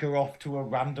send Riker off to a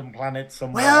random planet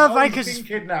somewhere. Well, Riker's been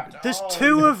kidnapped. There's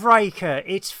two of Riker.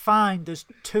 It's fine. There's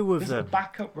two of them. There's a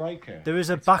backup Riker. There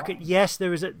is a backup. Yes,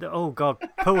 there is a. Oh God,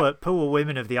 poor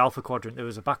women of the Alpha Quadrant. There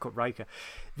was a backup Riker.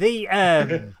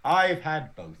 I've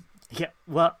had both. Yeah.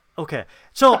 Well, Okay.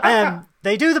 So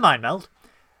they do the mind meld,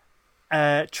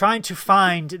 trying to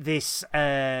find this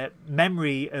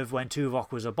memory of when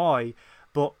Tuvok was a boy,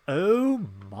 but oh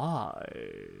my,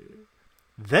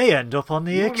 they end up on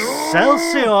the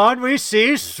Excelsior and we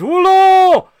see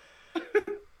Sulu!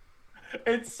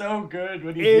 It's so good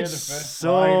when you hear the first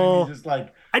line and he's just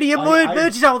like... And he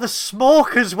emerges out of the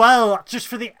smoke as well, just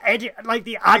for the added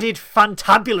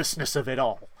fantabulousness of it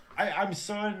all. I'm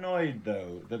so annoyed,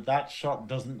 though, that shot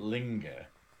doesn't linger.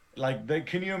 Like,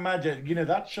 can you imagine,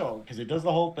 that shot, because it does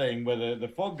the whole thing where the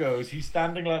fog goes, he's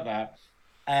standing like that,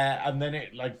 and then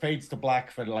it, fades to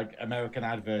black for, American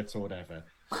adverts or whatever.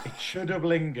 It should have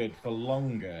lingered for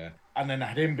longer, and then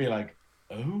had him be like,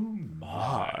 oh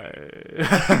my.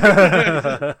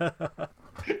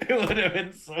 It would have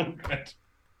been so good.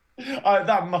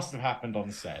 That must have happened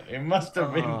on set. It must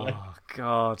have been Oh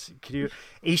God!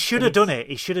 He should have done it.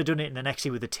 He should have done it in the next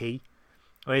scene with the tea,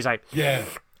 where he's like, "Yeah,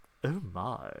 oh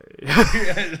my,"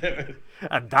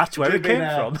 and that's where it came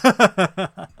from.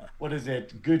 What is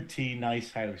it? Good tea,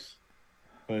 nice house.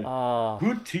 But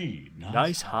good tea,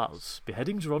 nice house.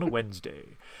 Beheadings are on a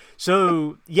Wednesday.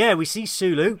 So yeah, we see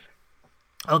Sulu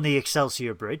on the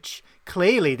Excelsior Bridge.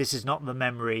 Clearly, this is not the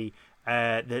memory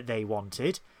that they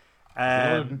wanted.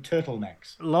 A lot of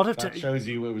turtlenecks. That shows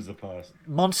you it was the person.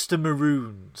 Monster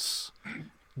Maroons.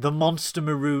 The Monster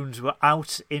Maroons were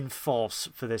out in force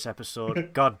for this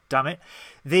episode. God damn it.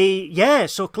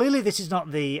 So clearly this is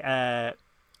not the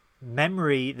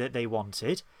memory that they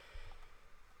wanted.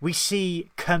 We see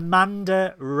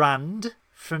Commander Rand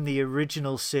from the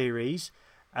original series.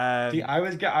 See, I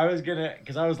was gonna,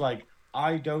 because I was like,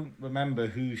 I don't remember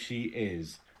who she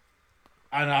is.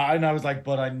 And I was like,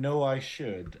 but I know I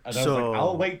should. And I was like,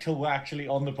 I'll wait till we're actually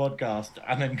on the podcast,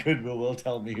 and then Goodwill will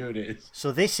tell me who it is.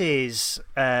 So this is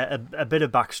a bit of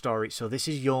backstory. So this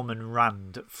is Yeoman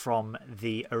Rand from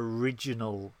the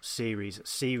original series,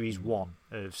 Series 1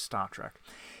 of Star Trek.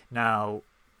 Now,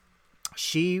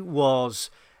 she was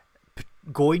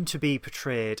going to be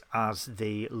portrayed as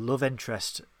the love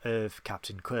interest of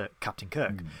Captain Kirk.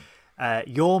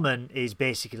 Yeoman is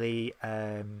basically...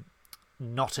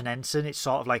 not an ensign. It's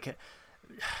sort of like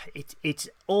it's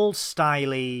old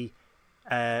styley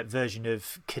version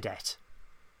of cadet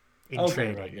in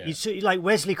training. Right, yeah. Like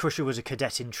Wesley Crusher was a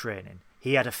cadet in training.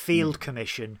 He had a field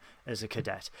commission as a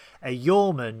cadet. A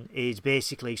yeoman is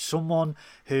basically someone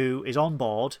who is on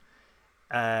board,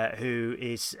 who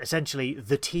is essentially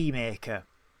the tea maker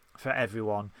for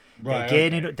everyone. Right,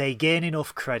 they gain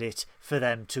enough credit for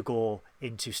them to go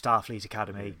into Starfleet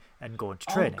Academy and go into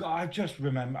training. Oh God, I've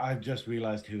just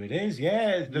realised who it is.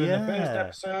 Yeah, the first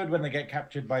episode when they get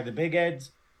captured by the big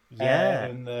heads.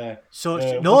 Yeah. No.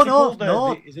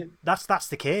 Is it? That's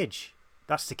the cage.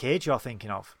 That's the cage you're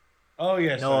thinking of. Oh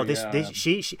yes. No,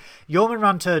 she Yeoman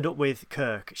Rand turned up with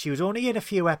Kirk. She was only in a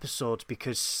few episodes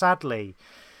because sadly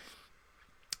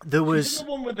there was. She's the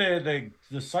one with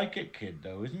the psychic kid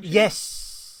though, isn't she? Yes.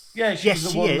 Yeah,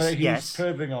 she's the one that he's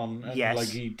perving on, and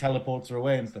he teleports her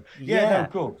away and stuff. Yeah, no,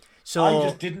 cool. So I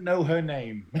just didn't know her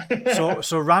name.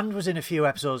 so Rand was in a few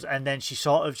episodes, and then she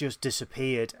sort of just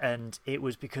disappeared, and it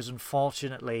was because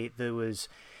unfortunately there was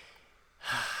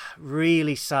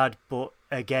really sad. But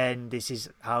again, this is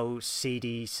how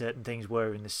seedy certain things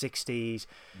were in the 60s.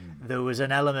 There was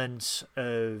an element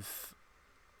of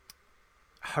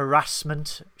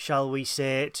harassment, shall we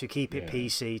say, to keep it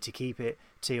PC, to keep it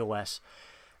TOS.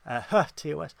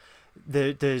 TOS.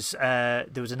 There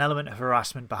was an element of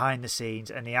harassment behind the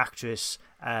scenes, and the actress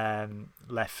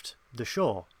left the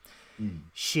show.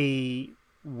 She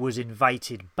was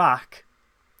invited back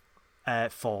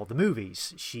for the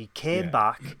movies. She came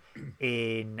back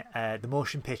in the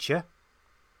motion picture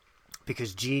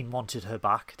because Gene wanted her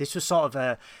back. This was sort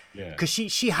of because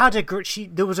she had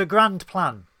there was a grand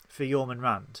plan for Yeoman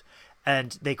Rand,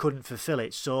 and they couldn't fulfill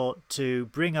it. So to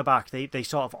bring her back, they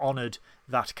sort of honoured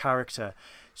that character.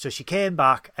 So she came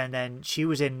back, and then she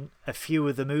was in a few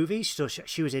of the movies. So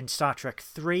she was in Star Trek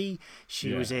 3,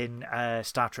 she was in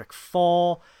Star Trek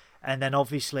 4, and then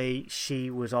obviously she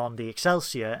was on the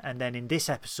Excelsior. And then in this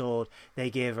episode, they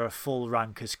gave her a full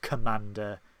rank as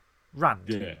Commander Rand.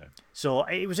 Yeah. So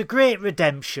it was a great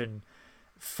redemption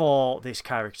for this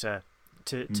character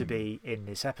to be in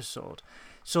this episode.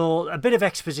 So a bit of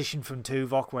exposition from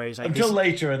Tuvok, where he's like until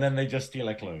later, and then they just steal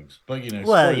her clothes. But well,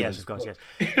 spoilers, yes, of course, yes.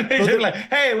 They're like,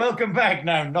 "Hey, welcome back!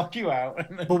 Now knock you out."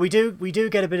 But we do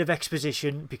get a bit of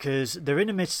exposition because they're in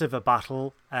the midst of a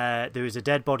battle. There is a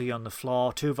dead body on the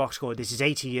floor. Tuvok's going, "This is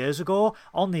 80 years ago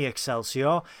on the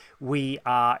Excelsior. We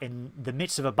are in the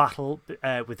midst of a battle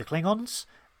with the Klingons.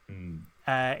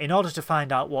 In order to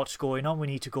find out what's going on, we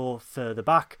need to go further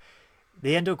back."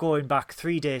 They end up going back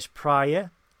 3 days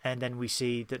prior, and then we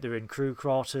see that they're in crew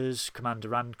quarters. Commander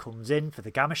Rand comes in for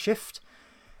the gamma shift,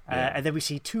 and then we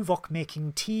see Tuvok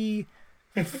making tea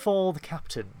for the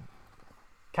captain.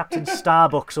 Captain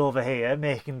Starbucks over here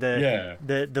making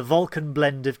the Vulcan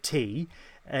blend of tea,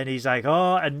 and he's like,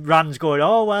 oh, and Rand's going,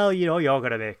 oh well, you're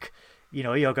gonna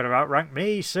outrank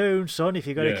me soon, son, if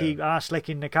you're gonna keep arse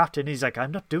licking the captain. He's like,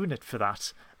 I'm not doing it for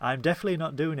that. I'm definitely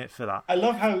not doing it for that. I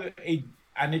love how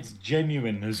and it's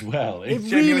genuine as well.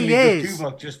 It's it really is.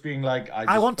 Tuvok just being like,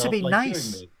 I want to be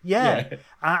nice. Yeah.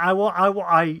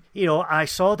 I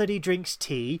saw that he drinks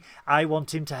tea. I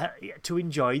want him to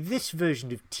enjoy this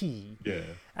version of tea. Yeah.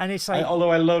 And it's like,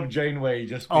 although I love Janeway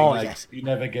just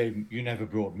being you never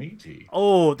brought me tea.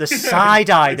 Oh, the side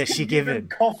eye that she gave him.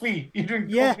 You drink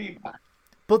coffee.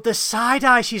 But the side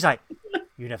eye, she's like,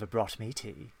 you never brought me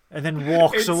tea. And then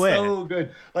walks away. It's so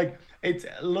good. Like, it's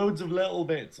loads of little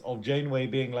bits of Janeway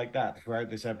being like that throughout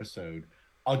this episode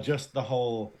are just the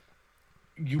whole...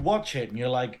 You watch it and you're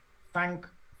like, thank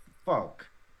fuck.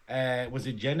 Was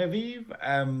it Genevieve?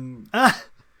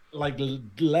 Like,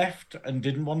 left and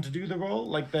didn't want to do the role?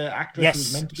 Like, the actress who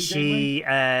was meant to be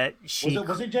Janeway?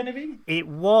 Was it Genevieve? It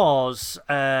was...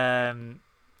 the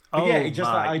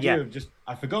idea of just...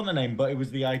 I've forgotten the name, but it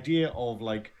was the idea of,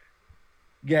 like...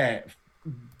 Yeah...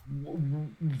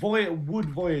 Would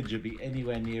Voyager be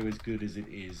anywhere near as good as it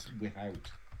is without,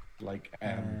 like,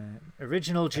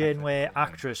 original Janeway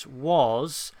actress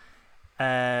was,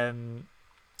 oh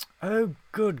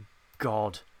good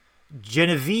God,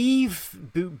 Genevieve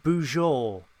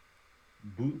Bujold.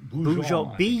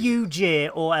 Bujold,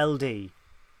 Bujold.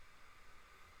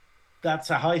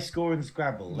 That's a high score in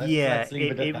Scrabble. Let's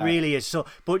leave it really is. So,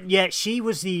 but yeah, she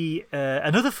was the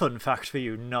another fun fact for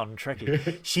you,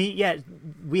 non-Trekkie.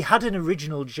 We had an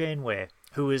original Janeway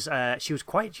who was she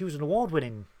was an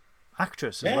award-winning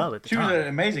actress as well at the time. She was an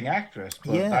amazing actress,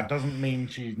 but that doesn't mean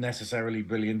she's necessarily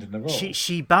brilliant in the role.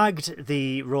 She bagged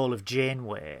the role of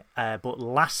Janeway, but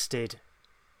lasted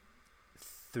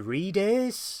 3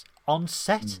 days on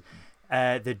set.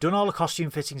 They'd done all the costume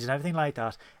fittings and everything like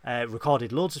that,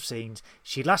 recorded loads of scenes.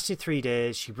 She lasted 3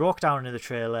 days. She broke down in the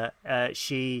trailer.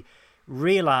 She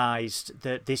realised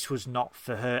that this was not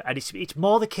for her. And it's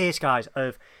more the case, guys,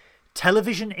 of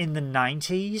television in the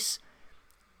 90s.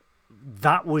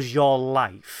 That was your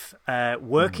life.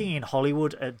 Working in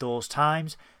Hollywood at those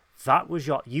times, that was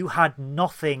you had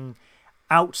nothing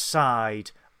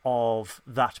outside of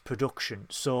that production.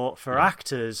 So for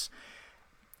actors,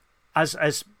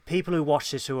 as people who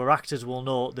watch this who are actors will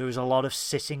know, there is a lot of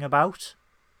sitting about.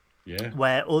 Yeah.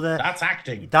 Where that's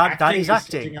acting. That is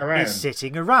acting. It's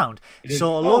sitting around.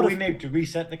 We need to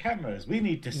reset the cameras. We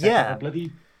need to set up a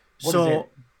bloody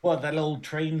that little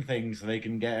train thing so they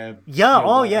can get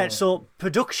a So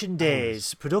production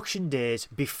days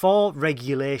before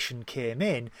regulation came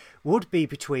in would be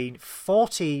between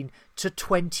 14 to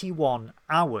 21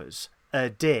 hours a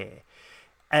day.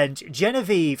 And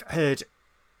Genevieve had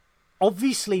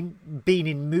obviously been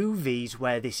in movies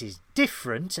where this is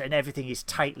different and everything is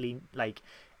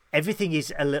everything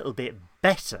is a little bit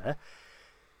better,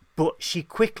 but she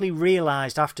quickly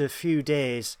realised after a few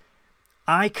days,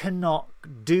 I cannot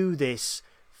do this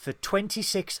for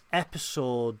 26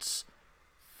 episodes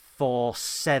for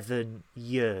 7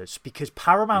 years, because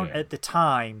Paramount at the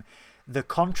time, the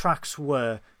contracts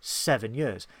were 7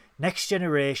 years. Next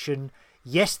Generation...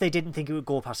 Yes, they didn't think it would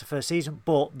go past the first season,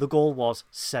 but the goal was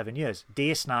 7 years.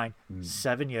 DS9,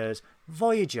 7 years.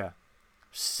 Voyager,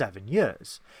 7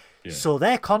 years. Yeah. So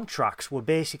their contracts were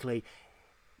basically,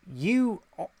 you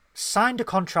signed a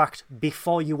contract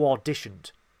before you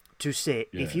auditioned to say,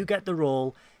 if you get the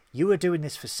role, you are doing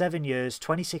this for 7 years,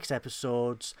 26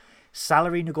 episodes,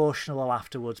 salary negotiable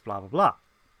afterwards, blah, blah, blah.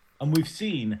 And we've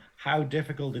seen how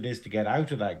difficult it is to get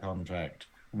out of that contract.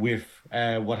 With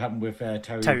what happened with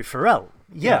Terry Farrell.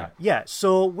 Yeah.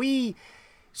 So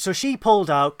she pulled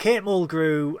out. Kate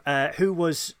Mulgrew, who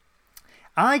was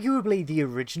arguably the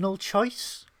original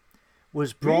choice,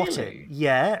 was brought in.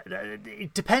 Yeah,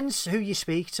 it depends who you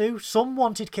speak to. Some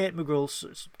wanted Kate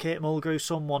Mulgrew,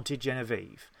 some wanted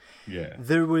Genevieve. Yeah.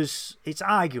 It's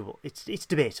arguable. It's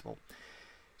debatable.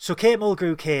 So Kate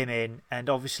Mulgrew came in, and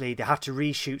obviously they had to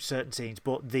reshoot certain scenes,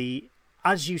 but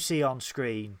as you see on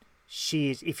screen,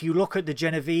 if you look at the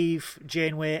Genevieve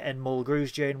Janeway and Mulgrew's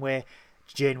Janeway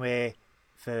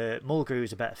for Mulgrew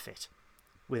is a better fit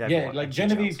with everyone. Yeah, like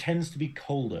Genevieve tends to be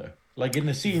colder. Like in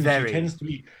the scenes, she tends to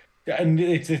be, and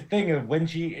it's a thing of when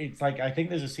it's like, I think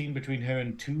there's a scene between her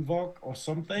and Tuvok or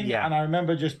something. Yeah. And I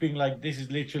remember just being like, this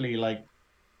is literally like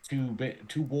two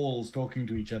walls talking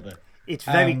to each other. It's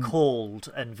very cold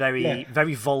and very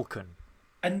Vulcan.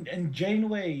 and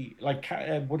Janeway, like,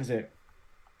 what is it?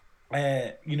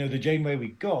 The Janeway we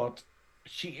got,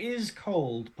 she is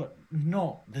cold, but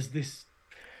not.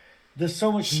 There's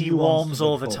so much She nuance to warms the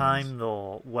over coldness. time,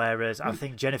 though, whereas I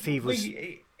think Genevieve was.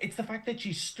 It's the fact that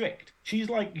she's strict. She's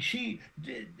like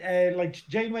like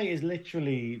Janeway is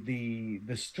literally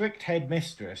the strict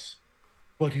headmistress,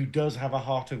 but who does have a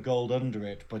heart of gold under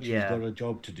it. But she's Yeah. got a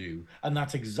job to do, and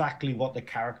that's exactly what the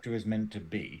character is meant to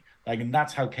be. Like, and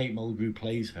that's how Kate Mulgrew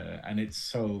plays her, and it's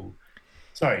so.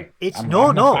 Sorry, It's I'm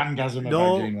no, having a no, fangasm about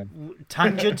no. Janeway.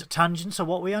 Tangents are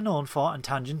what we are known for, and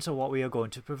tangents are what we are going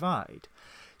to provide.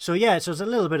 So yeah, so it's a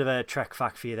little bit of a Trek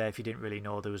fact for you there if you didn't really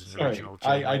know there was an Sorry, original.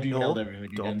 I No, derailed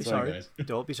everything don't again. be Sorry, sorry. guys.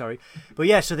 Don't be sorry. But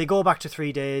yeah, so they go back to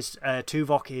 3 days.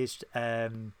 Tuvok's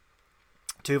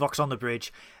on the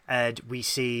bridge, and we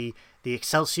see the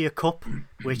Excelsior Cup,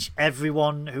 which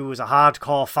everyone who was a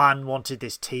hardcore fan wanted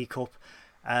this teacup.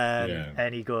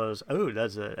 And he goes, "Oh,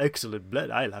 that's an excellent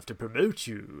blend. I'll have to promote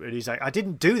you." And he's like, "I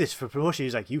didn't do this for promotion."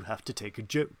 He's like, "You have to take a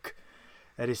joke."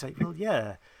 And he's like, "Well,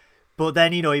 yeah." But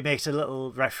then, he makes a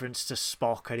little reference to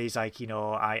Spock, and he's like,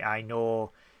 I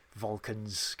know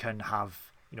Vulcans can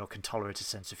can tolerate a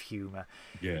sense of humour.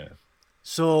 Yeah.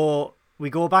 So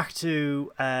we go back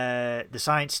to the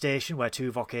science station where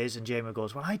Tuvok is, and Jamer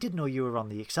goes, "Well, I didn't know you were on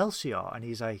the Excelsior." And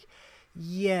he's like,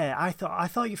 "Yeah, I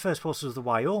thought your first post was the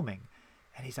Wyoming."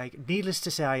 And he's like, "Needless to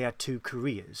say, I had 2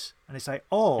 careers." And it's like,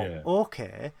 "Oh, Yeah.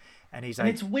 okay." And he's like,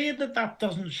 it's weird that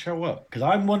doesn't show up, because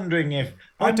I'm wondering if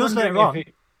it does later on.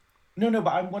 No,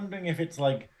 but I'm wondering if it's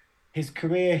like his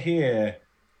career here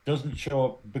doesn't show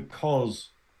up because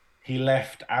he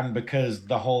left and because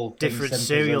the whole thing Different centers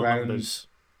serial around. numbers.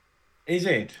 Is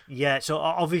it? Yeah, so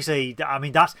obviously, I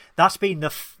mean, that's been the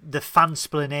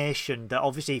fansplanation that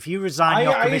obviously if you resign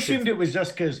your I commission... assumed it was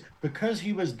just because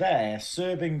he was there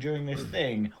serving during this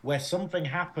thing where something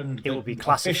happened It that would be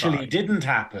officially classified. didn't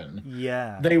happen.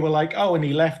 Yeah. They were like, oh, and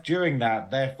he left during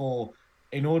that. Therefore,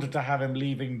 in order to have him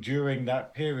leaving during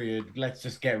that period, let's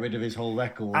just get rid of his whole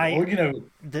record.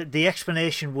 The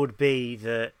explanation would be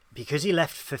that because he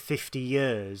left for 50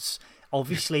 years...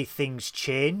 Obviously, things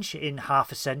change in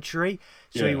half a century,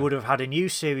 so he would have had a new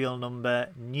serial number,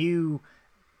 new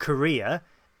career,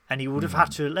 and he would have had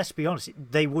to, let's be honest,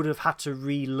 they would have had to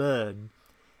relearn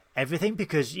everything,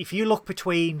 because if you look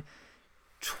between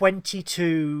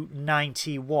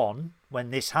 2291,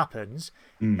 when this happens,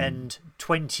 and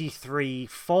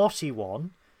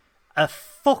 2341, a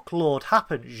fuckload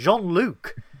happened.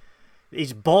 Jean-Luc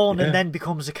is born and then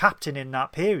becomes a captain in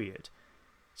that period.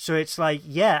 So it's like,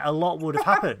 yeah, a lot would have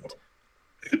happened.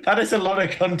 That is a lot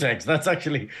of context. That's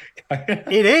actually...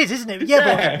 It is, isn't it? Yeah,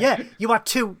 but yeah, you had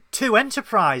two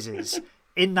enterprises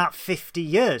in that 50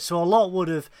 years. So a lot would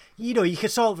have, you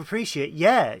could sort of appreciate,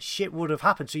 shit would have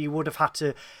happened. So you would have had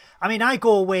to... I mean, I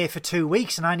go away for 2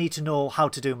 weeks and I need to know how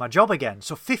to do my job again.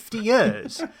 So 50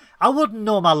 years, I wouldn't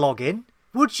know my login.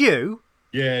 Would you?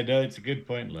 Yeah, no, it's a good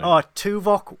point. Like. Oh,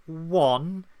 Tuvok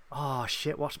 1. Oh,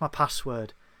 shit, what's my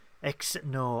password?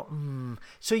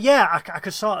 So yeah, I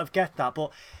could sort of get that,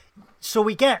 but so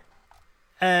we get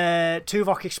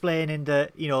Tuvok explaining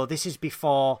that this is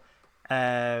before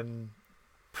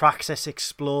Praxis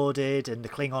exploded and the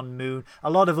Klingon moon.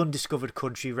 A lot of undiscovered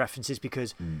country references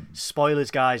because spoilers,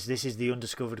 guys. This is the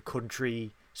undiscovered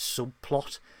country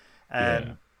subplot.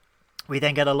 We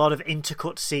then get a lot of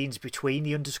intercut scenes between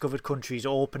the undiscovered countries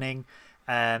opening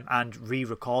and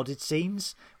re-recorded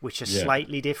scenes, which are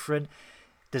slightly different.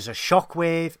 There's a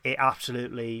shockwave. It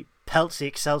absolutely pelts the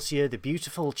Excelsior. The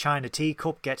beautiful China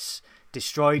teacup gets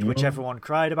destroyed, which everyone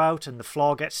cried about, and the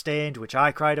floor gets stained, which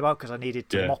I cried about because I needed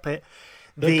to mop it.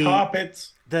 The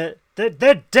carpets. The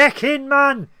decking,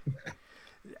 man.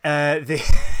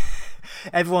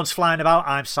 Everyone's flying about.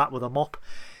 I'm sat with a mop.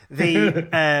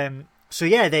 The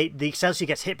Excelsior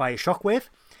gets hit by a shockwave.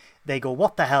 They go,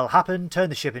 what the hell happened? Turn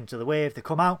the ship into the wave. They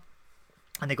come out.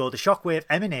 And they go, the shockwave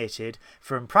emanated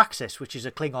from Praxis, which is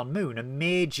a Klingon moon, a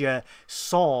major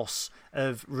source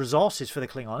of resources for the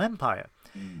Klingon Empire.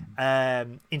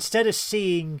 Instead of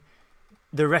seeing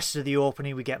the rest of the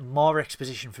opening, we get more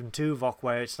exposition from Tuvok,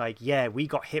 where it's like, yeah, we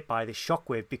got hit by this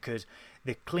shockwave because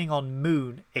the Klingon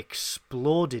moon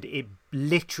exploded. It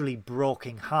literally broke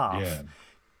in half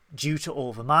due to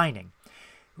overmining.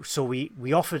 So we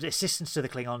offered assistance to the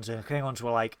Klingons, and the Klingons were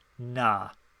like, nah.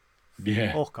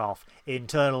 Fuck off.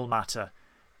 Internal matter.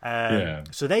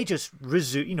 So they just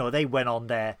they went on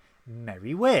their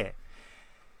merry way.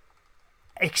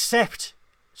 Except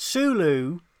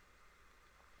Sulu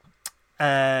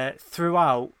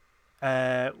throughout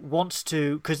wants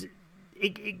to, because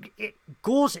it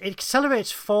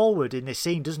accelerates forward in this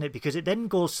scene, doesn't it? Because it then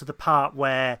goes to the part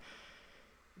where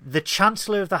the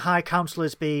Chancellor of the High Council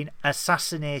has been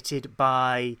assassinated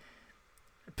by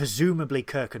presumably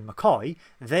Kirk and McCoy.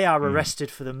 They are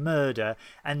arrested for the murder,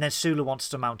 and then Sulu wants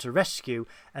to mount a rescue,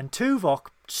 and Tuvok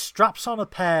straps on a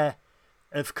pair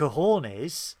of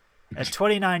cojones at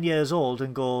 29 years old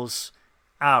and goes,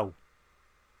 "Ow,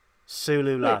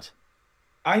 Sulu lad."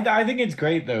 I think it's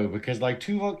great though, because like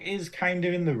Tuvok is kind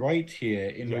of in the right here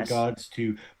in regards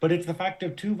to, but it's the fact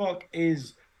of Tuvok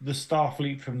is the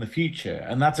Starfleet from the future,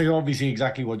 and that's obviously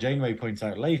exactly what Janeway points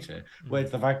out later, where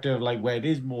it's the fact of like where it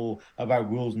is more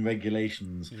about rules and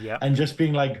regulations, and just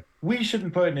being like, we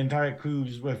shouldn't put an entire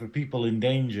crew's worth of people in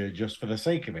danger just for the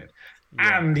sake of it.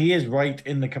 And he is right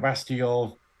in the capacity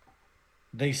of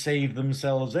they save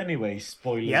themselves anyway.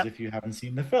 Spoilers if you haven't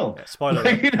seen the film. Spoiler,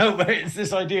 like, you know, but it's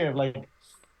this idea of like,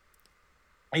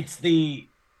 it's the,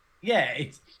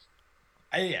 it's.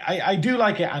 I do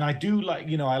like it, and I do like,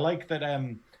 you know, I like that.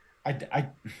 I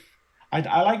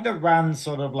like that Rand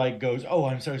sort of like goes, "Oh,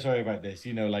 I'm so sorry about this,"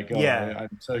 you know, like, "Oh,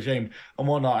 I'm so ashamed," and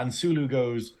whatnot. And Sulu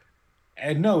goes,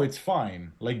 "No, it's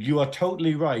fine. Like, you are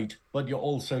totally right, but you're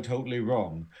also totally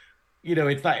wrong." You know,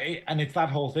 it's that, and it's that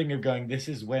whole thing of going, this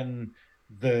is when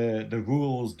the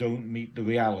rules don't meet the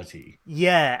reality.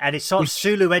 Yeah, and it's sort of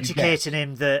Sulu educating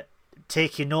him that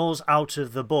take your nose out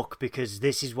of the book, because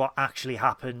this is what actually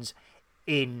happens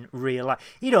in real life.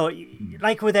 You know,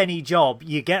 like with any job,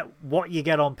 you get what you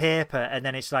get on paper, and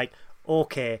then it's like,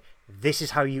 okay, this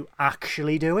is how you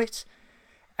actually do it.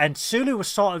 And Sulu was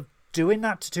sort of doing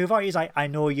that to Tuvok. He's like, I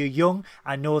know you're young,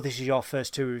 I know this is your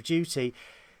first tour of duty.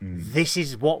 This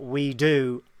is what we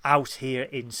do out here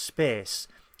in space.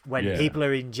 When people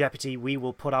are in jeopardy, we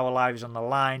will put our lives on the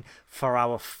line for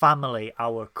our family,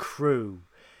 our crew.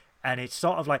 And it's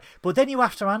sort of like, but then you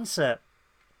have to answer,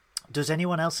 does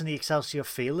anyone else in the Excelsior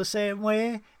feel the same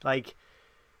way? Like,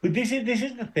 but this is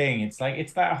the thing. It's like,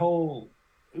 it's that whole,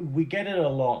 we get it a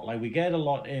lot. Like, we get a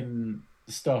lot in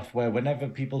stuff where whenever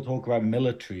people talk about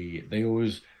military, they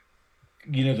always,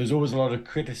 you know, there's always a lot of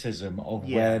criticism of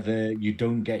where you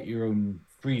don't get your own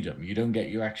freedom, you don't get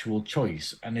your actual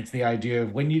choice. And it's the idea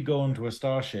of when you go onto a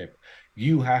starship,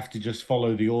 you have to just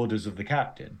follow the orders of the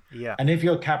captain. Yeah. And if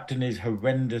your captain is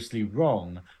horrendously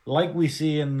wrong, like we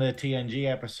see in the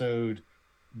TNG episode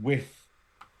with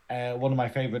one of my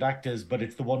favorite actors, but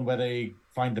it's the one where they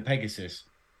find the Pegasus.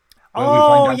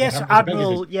 Oh, yes,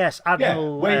 Admiral. Yes,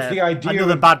 Admiral. Where it's the idea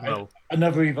another of Badmiral.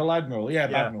 Another evil admiral.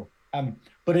 Badmiral.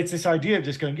 But it's this idea of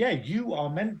just going, you are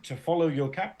meant to follow your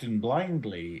captain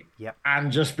blindly,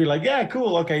 and just be like,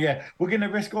 cool, okay, we're going to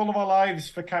risk all of our lives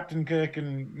for Captain Kirk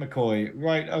and McCoy,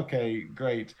 right? Okay,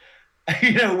 great.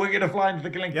 You know, we're going to fly into the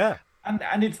killing. Yeah.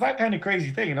 And it's that kind of crazy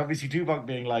thing, and obviously Tuvok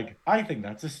being like, I think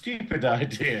that's a stupid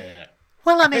idea.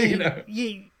 Well, I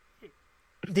mean,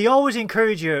 they always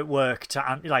encourage you at work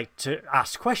to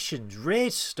ask questions,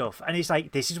 raise stuff, and he's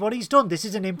like, this is what he's done. This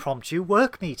is an impromptu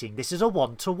work meeting. This is a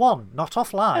one-to-one, not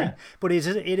offline, but it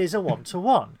is a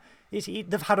one-to-one.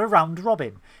 They've had a round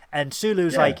robin, and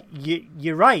Sulu's like,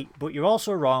 you're right, but you're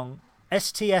also wrong.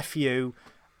 STFU,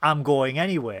 I'm going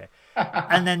anywhere.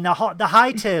 And then they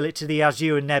hightail it to the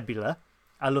Azure Nebula.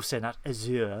 I love saying that,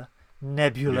 Azure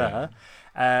Nebula.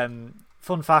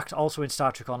 Fun fact, also in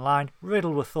Star Trek Online,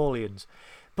 riddled with Tholians.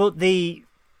 But they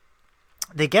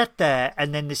get there,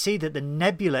 and then they see that the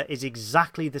nebula is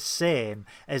exactly the same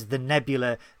as the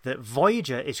nebula that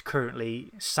Voyager is currently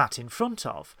sat in front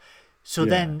of. So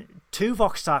then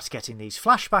Tuvok starts getting these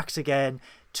flashbacks again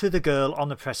to the girl on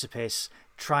the precipice,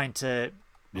 trying to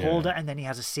hold her, and then he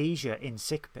has a seizure in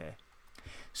sickbay.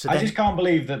 So I just can't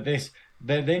believe that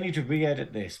they need to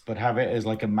re-edit this, but have it as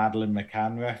like a Madeleine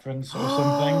McCann reference or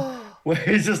something. Where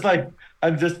it's just like,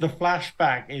 and just the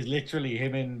flashback is literally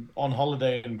him on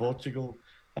holiday in Portugal.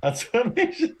 That's what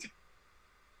they should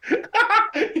do.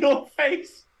 Your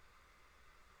face.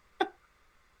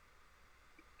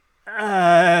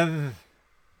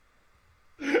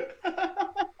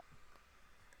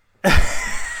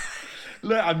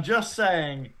 Look, I'm just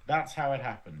saying that's how it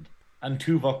happened, and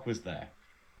Tuvok was there.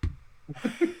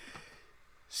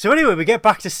 So anyway, we get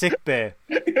back to sickbay.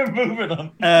 Moving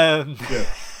on.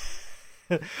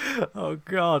 Oh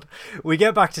God, we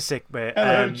get back to sickbay.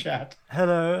 Hello, chat.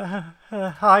 Hello,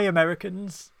 hi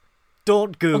Americans.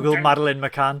 Don't Google Madeleine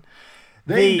McCann.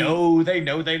 They know.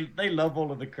 They love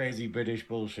all of the crazy British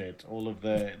bullshit.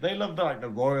 They love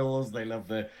the royals. They love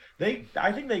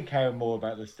I think they care more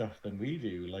about the stuff than we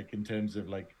do. Like in terms of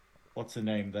like, what's the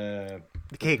name? The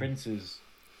king. Princes.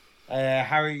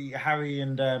 Harry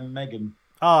and Meghan.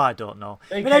 Oh, I don't know.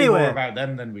 They but care anyway, more about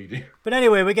them than we do. But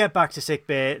anyway, we get back to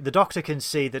sickbay. The doctor can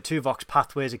see that Tuvok's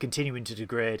pathways are continuing to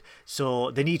degrade,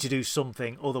 so they need to do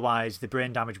something, otherwise the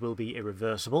brain damage will be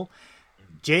irreversible.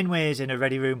 Janeway's in a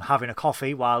ready room having a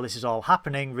coffee while this is all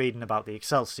happening, reading about the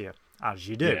Excelsior, as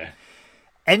you do. Yeah.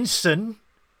 Ensign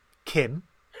Kim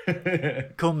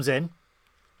comes in,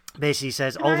 basically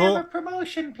says, Can I have a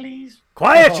promotion, please?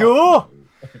 Quiet, you!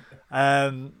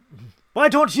 Why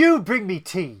don't you bring me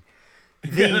tea?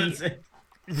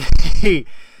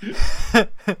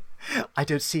 I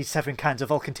don't see 7 kinds of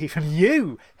Vulcan tea from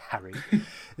you, Harry.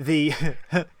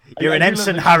 You're an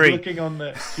ensign, Harry.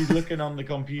 She's looking on the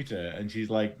computer and she's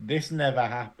like, "This never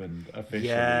happened officially."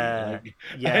 Yeah.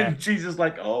 And she's just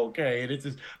like, oh, "Okay," and it's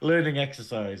this learning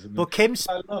exercise. And but Kim's.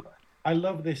 I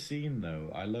love this scene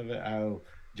though. I love it how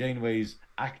Janeway's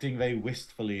acting very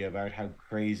wistfully about how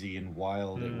crazy and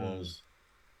wild it was.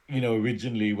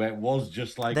 Originally, where it was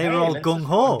just like they were all gung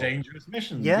ho, dangerous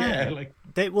missions.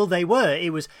 They were.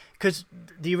 It was because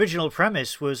the original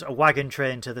premise was a wagon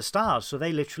train to the stars, so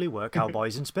they literally were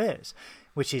cowboys in space,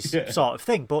 which is sort of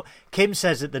thing. But Kim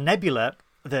says that the nebula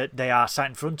that they are sat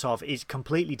in front of is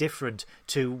completely different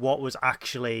to what was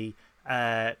actually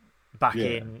back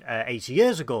in 80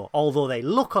 years ago, although they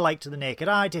look alike to the naked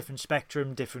eye, different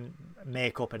spectrum, different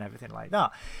makeup and everything like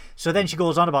that. So then she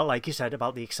goes on about, like you said,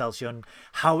 about the Excelsior and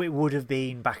how it would have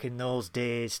been back in those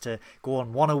days to go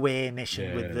on one away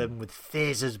mission with them, with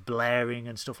phasers blaring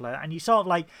and stuff like that. And you sort of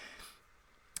like,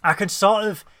 I could sort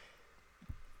of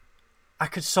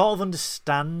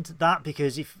understand that,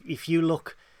 because if you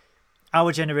look,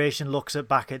 our generation looks at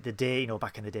back at the day,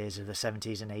 back in the days of the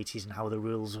 70s and 80s and how the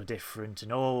rules were different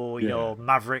and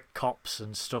maverick cops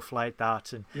and stuff like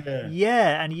that. And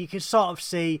and you can sort of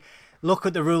see, look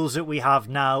at the rules that we have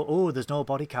now. Oh, there's no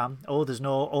body cam. Oh, there's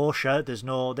no OSHA. There's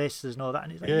no this, there's no that.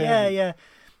 And it's like,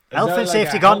 health and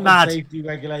safety gone mad. Safety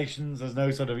regulations, there's no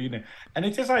sort of, and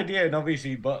it's this idea, and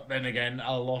obviously, but then again,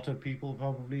 a lot of people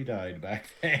probably died back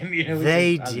then.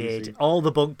 They did. All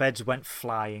the bunk beds went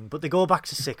flying, but they go back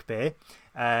to sickbay,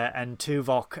 and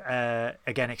Tuvok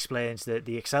again explains that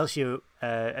the Excelsior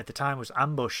at the time was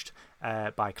ambushed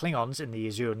by Klingons in the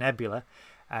Azure Nebula,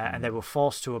 and they were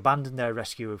forced to abandon their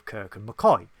rescue of Kirk and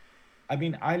McCoy. I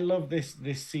mean, I love this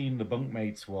scene, the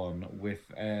bunkmates one, with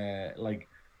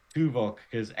Tuvok,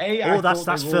 because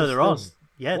that's further on.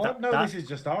 Yeah, this is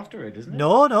just after it, isn't it?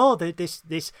 No,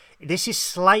 this is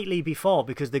slightly before,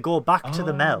 because they go back to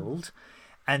the meld,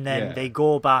 and then they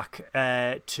go back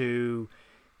to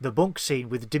the bunk scene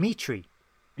with Dimitri.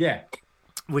 Yeah,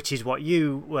 which is what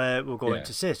you were going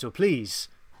to say. So please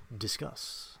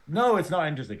discuss. No, it's not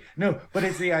interesting. No, but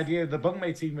it's the idea of the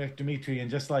bunkmate scene with Dimitri,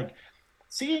 and just like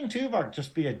seeing Tuvok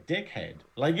just be a dickhead,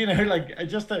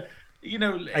 just a.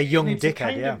 A young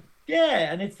dickhead,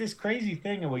 and it's this crazy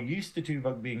thing, and we're used to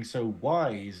Tuvok being so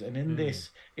wise, and in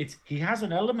this, he has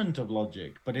an element of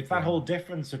logic, but it's that whole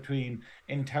difference between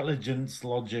intelligence,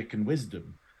 logic, and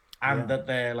wisdom, and that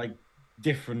they're like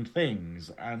different things,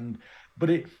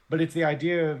 but it's the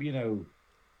idea of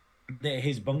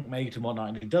his bunkmate and whatnot,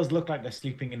 and it does look like they're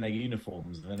sleeping in their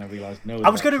uniforms, and then I realized I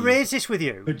was going to raise this with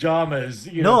you. Pajamas.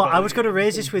 I was going to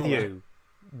raise this with you.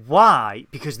 Why?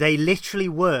 Because they literally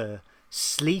were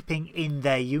sleeping in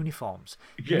their uniforms.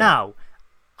 Now,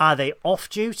 are they off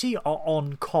duty or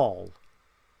on call?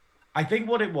 I think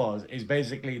what it was is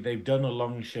basically they've done a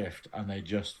long shift and they're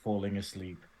just falling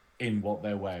asleep in what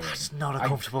they're wearing. That's not a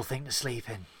comfortable thing to sleep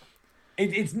in.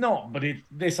 It's not, but it's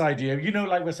this idea,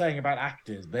 like we're saying about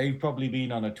actors, they've probably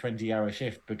been on a 20-hour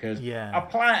shift because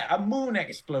a moon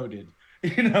exploded.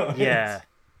 But it's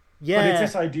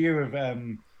this idea of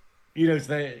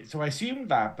so I assumed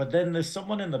that, but then there's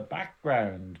someone in the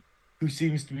background who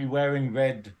seems to be wearing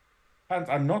red pants.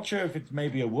 I'm not sure if it's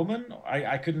maybe a woman.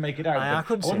 I couldn't make it out. I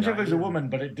wonder if it was a woman,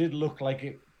 but it did look like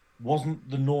it wasn't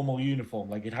the normal uniform.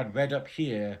 Like it had red up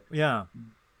here,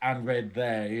 and red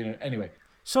there. Anyway,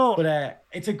 but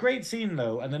it's a great scene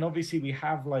though, and then obviously we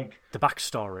have like the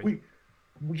backstory.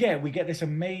 We get this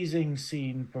amazing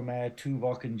scene from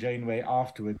Tuvok and Janeway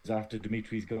afterwards, after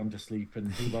Dimitri's gone to sleep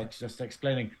and Tuvok's just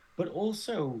explaining. But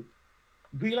also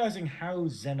realizing how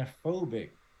xenophobic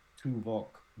Tuvok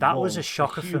was a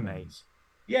shocker for me.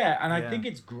 Yeah, and I think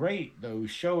it's great, though,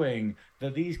 showing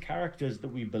that these characters that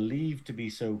we believe to be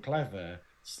so clever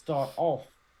start off.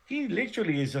 He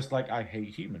literally is just like, I hate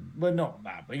humans. Well, not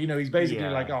that, but, he's basically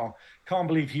like, oh, can't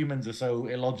believe humans are so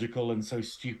illogical and so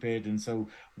stupid and so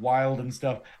wild and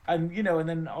stuff. And, and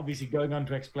then obviously going on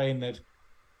to explain that,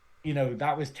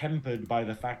 that was tempered by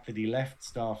the fact that he left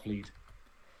Starfleet.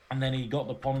 And then he got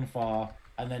the Ponfar,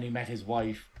 and then he met his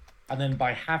wife. And then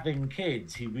by having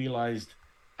kids, he realized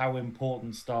how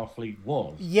important Starfleet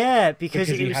was. Yeah, because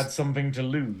he had something to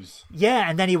lose. Yeah,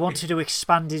 and then he wanted to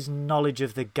expand his knowledge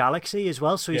of the galaxy as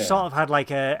well. So he sort of had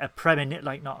like a premonition,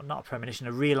 like not a premonition,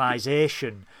 a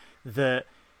realization that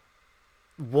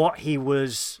what he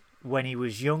was when he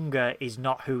was younger is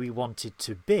not who he wanted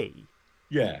to be.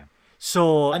 Yeah.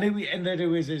 So and then it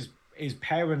was his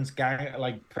parents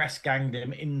press ganged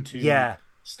him into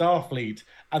Starfleet,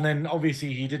 and then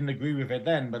obviously he didn't agree with it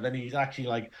then, but then he's actually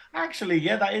like,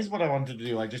 that is what I wanted to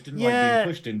do. I just didn't like being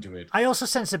pushed into it. I also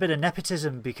sense a bit of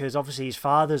nepotism because obviously his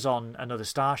father's on another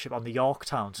starship on the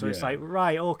Yorktown, so it's like,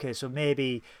 right, okay, so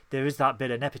maybe there is that bit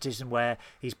of nepotism where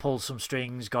he's pulled some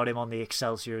strings, got him on the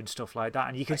Excelsior and stuff like that,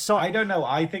 and you can I don't know.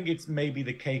 I think it's maybe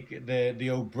the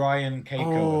O'Brien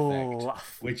Keiko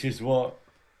effect, which is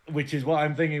what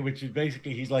I'm thinking, which is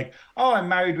basically he's like, oh, I'm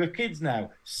married with kids now.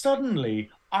 Suddenly,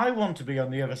 I want to be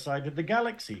on the other side of the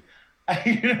galaxy.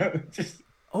 Just...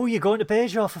 Oh, you're going to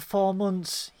Bajor for 4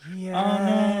 months. Yeah. Oh,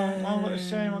 no. Oh, what a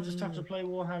shame. I'll just have to play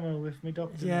Warhammer with me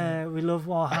doctor. Yeah, we love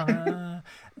Warhammer.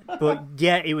 But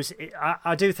yeah, it was.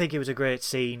 I do think it was a great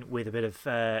scene with a bit of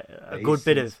a good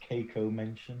bit of Keiko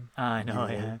mention. I know,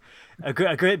 yeah. A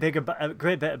great bit of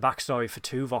backstory for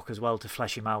Tuvok as well to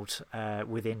flesh him out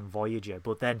within Voyager.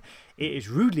 But then it is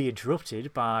rudely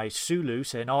interrupted by Sulu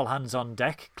saying, "All hands on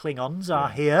deck. Klingons are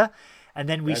here." And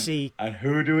then we see... And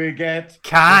who do we get?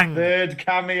 Kang! The third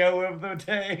cameo of the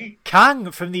day.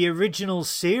 Kang from the original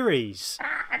series.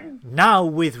 Now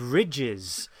with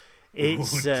ridges.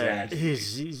 It's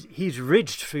he's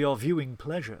ridged for your viewing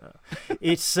pleasure.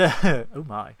 It's... oh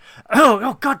my.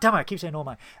 Oh, God damn it. I keep saying oh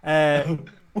my.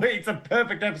 Wait, it's a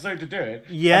perfect episode to do it.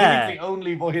 Yeah. I think it's the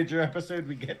only Voyager episode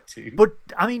we get to. But,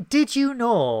 I mean, did you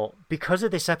know, because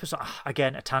of this episode...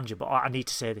 Again, a tangent, but I need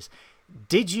to say this.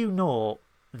 Did you know...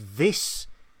 This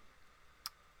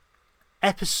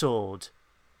episode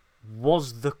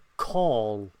was the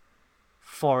call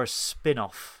for a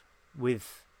spin-off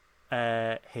with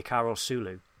Hikaru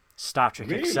Sulu, Star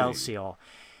Trek Excelsior.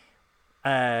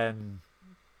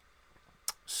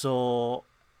 So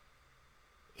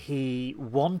he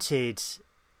wanted...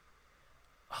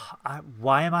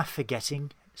 why am I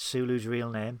forgetting Sulu's real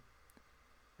name?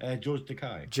 George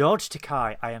Takei. George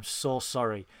Takei. I am so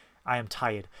sorry. I am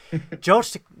tired.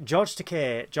 George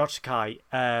Takei.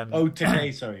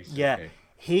 Takei, sorry. Yeah. Okay.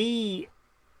 He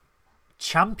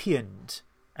championed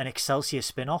an Excelsior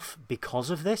spin-off because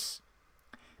of this.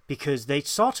 Because they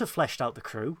sort of fleshed out the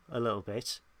crew a little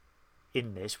bit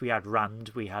in this. We had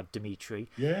Rand, we had Dimitri.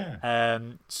 Yeah.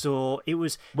 So it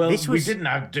was... Well, we didn't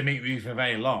have Dimitri for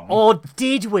very long. Or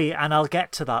did we? And I'll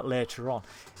get to that later on.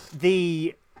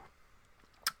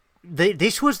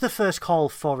 This was the first call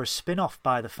for a spin-off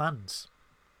by the fans.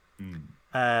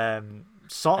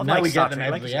 Sort of and now like we Star get them Trek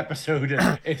every Legacy.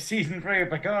 episode. If season 3 of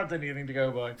Picard's anything to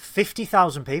go by.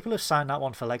 50,000 people have signed that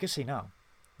one for Legacy now.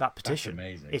 That petition.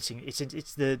 That's amazing.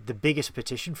 It's the biggest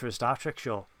petition for a Star Trek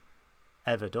show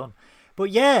ever done. But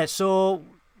yeah, so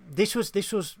this was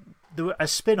a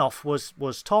spin-off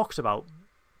was talked about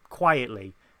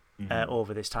quietly.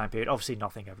 Over this time period. Obviously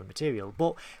nothing ever material,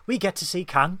 but we get to see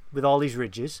Kang with all his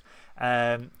ridges,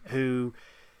 who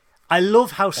I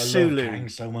love how Sulu... I love Kang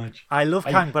so much. I love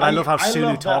Kang, but I love how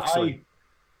Sulu talks to him.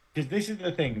 Because this is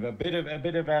the thing, a bit of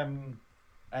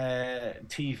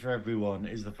tea for everyone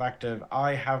is the fact of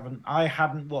I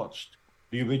hadn't watched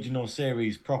the original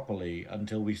series properly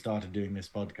until we started doing this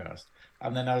podcast.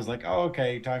 And then I was like, oh,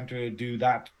 okay, time to do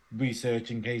that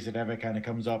research in case it ever kind of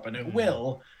comes up. And it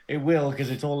will, because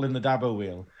it's all in the Dabo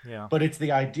wheel. Yeah. But it's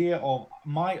the idea of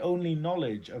my only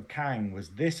knowledge of Kang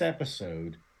was this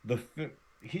episode.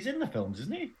 He's in the films,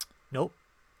 isn't he? Nope.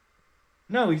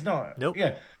 No, he's not. Nope.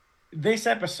 Yeah. This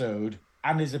episode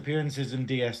and his appearances in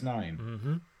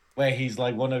DS9, where he's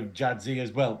like one of Jadzia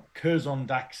as well, Curzon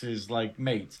Dax's like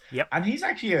mates. Yep. And he's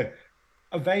actually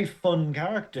a very fun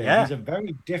character. Yeah. He's a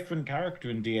very different character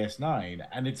in DS9,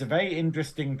 and it's a very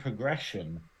interesting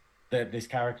progression that this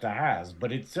character has,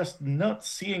 but it's just nuts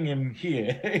seeing him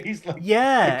here. He's like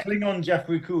the Klingon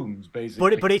Jeffrey Combs,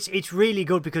 basically. But it's really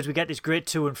good because we get this great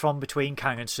to and from between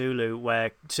Kang and Sulu,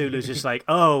 where Sulu's just like,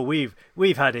 oh, we've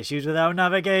had issues with our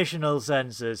navigational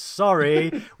sensors.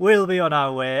 Sorry, we'll be on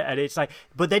our way. And it's like,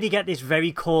 but then you get this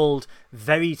very cold,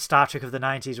 very Star Trek of the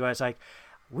 90s, where it's like,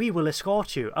 we will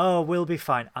escort you. Oh, we'll be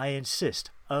fine. I insist.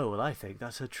 Oh, well, I think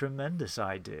that's a tremendous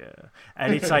idea.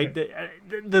 And it's like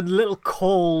the little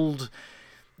cold...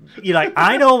 You're like,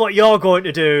 I know what you're going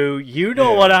to do. You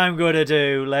know what I'm going to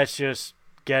do. Let's just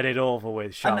get it over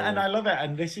with, shall we? And I love it.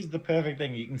 And this is the perfect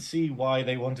thing. You can see why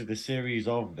they wanted a series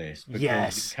of this.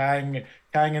 Because Kang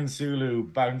Kang and Sulu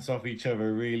bounce off each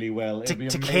other really well. It'd be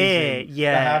Takei, amazing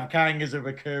to have Kang as a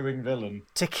recurring villain.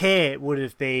 Takei would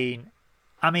have been.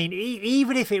 I mean,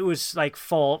 even if it was like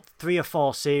 3 or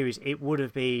 4 series, it would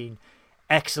have been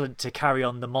excellent to carry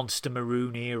on the Monster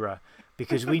Maroon era,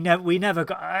 because we never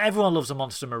got. Everyone loves a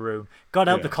Monster Maroon. God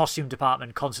help the costume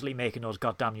department constantly making those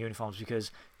goddamn uniforms,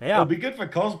 because they are. It'll be good for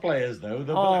cosplayers though.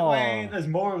 They'll be like, wait, there's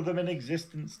more of them in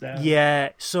existence now. Yeah,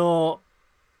 so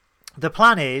the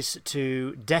plan is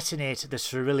to detonate the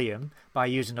Ceruleum by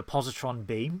using a positron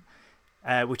beam,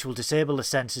 which will disable the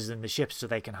sensors in the ship so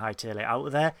they can hightail it out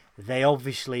of there. They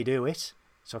obviously do it.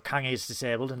 So Kang is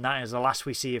disabled, and that is the last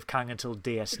we see of Kang until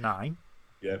DS9.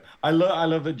 Yeah, I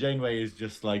love that Janeway is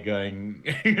just like going,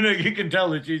 you can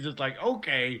tell that she's just like,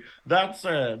 okay, that's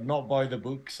not by the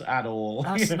books at all.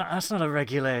 That's not a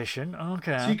regulation.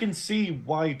 Okay. So you can see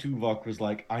why Tuvok was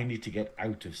like, I need to get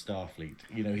out of Starfleet.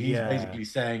 He's basically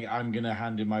saying, I'm going to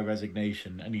hand in my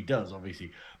resignation. And he does,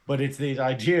 obviously. But it's the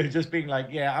idea of just being like,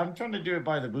 yeah, I'm trying to do it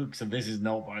by the books, and this is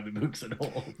not by the books at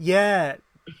all. Yeah.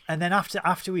 And then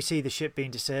after we see the ship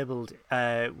being disabled,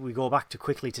 we go back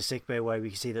quickly to sickbay, where we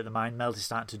can see that the mind meld is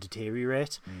starting to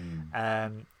deteriorate.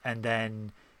 And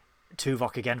then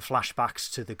Tuvok again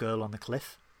flashbacks to the girl on the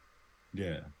cliff.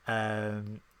 Yeah.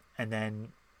 And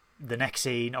then the next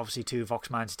scene, obviously Tuvok's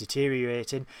mind's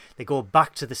deteriorating. They go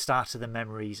back to the start of the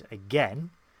memories again,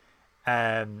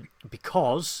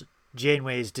 because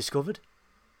Janeway is discovered.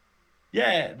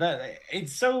 Yeah,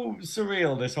 it's so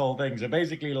surreal, this whole thing. So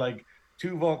basically, like,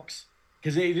 Tuvok's,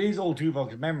 because it is all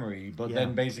Tuvok's memory, but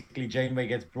then basically Janeway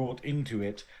gets brought into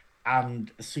it, and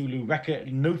Sulu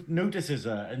notices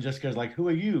her and just goes like, "Who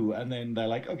are you?" And then they're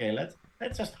like, "Okay, let's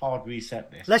just hard reset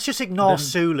this. Let's just ignore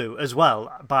Sulu as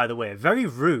well." By the way, very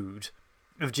rude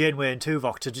of Janeway and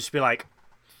Tuvok to just be like.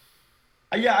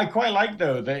 Yeah, I quite like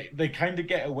though they kind of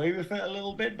get away with it a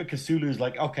little bit, because Sulu's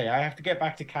like, "Okay, I have to get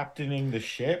back to captaining the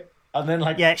ship." And then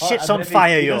shit's on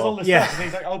fire, he does all this stuff, and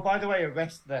he's like, "Oh, by the way,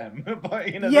 arrest them." But,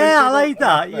 I like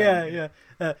that. Yeah,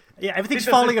 everything's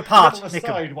falling apart.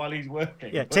 Aside while he's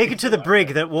working. Yeah, take it to the brig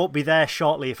that won't be there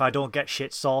shortly if I don't get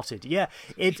shit sorted.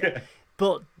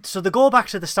 But so they go back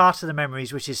to the start of the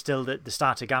memories, which is still the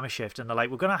start of Gamma Shift, and they're like,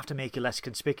 "We're going to have to make you less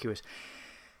conspicuous."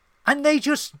 And they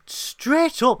just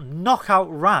straight up knock out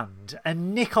Rand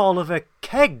and nick all of her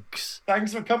kegs.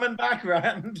 Thanks for coming back,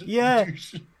 Rand. Yeah.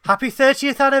 Happy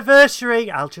 30th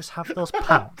anniversary. I'll just have those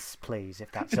pants, please,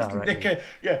 if that's all right.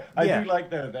 I do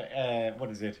like though that. What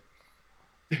is it?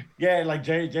 Yeah, like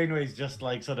Janeway's just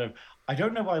like sort of. I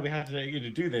don't know why we had to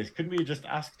do this. Couldn't we have just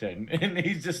asked him? And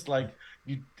he's just like,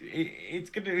 it's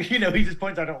gonna. He just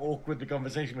points out how awkward the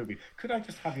conversation would be. Could I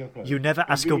just have your clothes? You never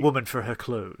ask a woman for her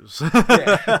clothes.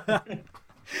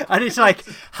 And it's like,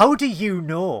 how do you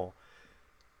know?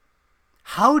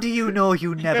 How do you know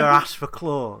you never asked for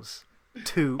clothes?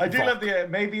 I do love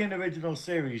maybe in original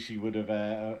series she would have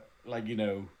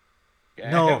no,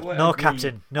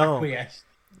 Captain, no. Acquiesced.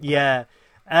 Yeah.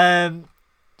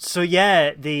 So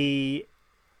the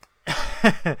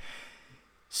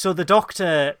so the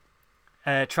Doctor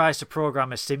tries to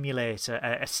program a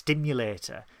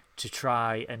stimulator to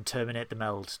try and terminate the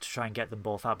meld, to try and get them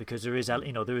both out, because there is a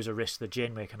risk that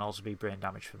Janeway can also be brain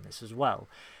damaged from this as well.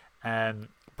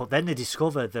 But then they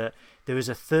discover that there is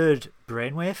a third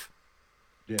brainwave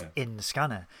in the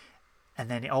scanner, and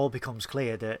then it all becomes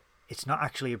clear that it's not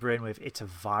actually a brainwave; it's a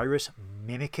virus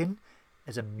mimicking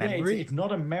as a memory. It's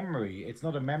not a memory. It's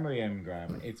not a memory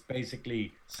engram. It's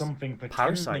basically something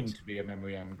pretending to be a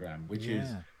memory engram, which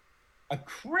is a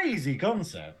crazy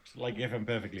concept. Like, if I'm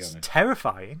perfectly honest,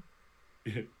 terrifying.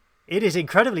 It is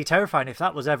incredibly terrifying if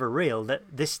that was ever real. That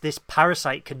this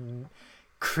parasite can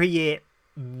create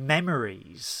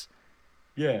memories.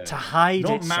 Yeah. To hide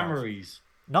not itself. Memories.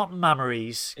 Not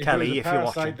memories, if Kelly. If you're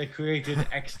watching, they created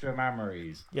extra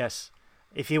memories. Yes,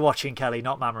 if you're watching, Kelly,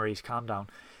 not memories. Calm down.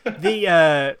 But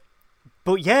yeah,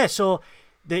 so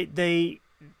they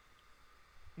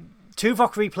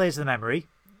Tuvok replays the memory.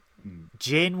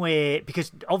 Janeway,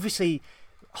 because obviously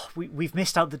we've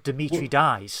missed out that Dimitri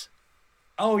dies.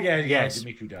 Oh yeah, yes.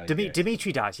 Dimitri dies.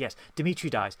 Dimitri dies. Yes, Dimitri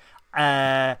dies.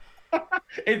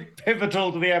 It's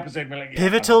pivotal to the episode.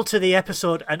 Pivotal to the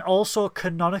episode, and also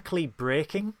canonically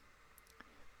breaking,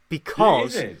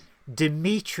 because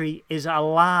Dimitri is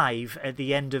alive at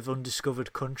the end of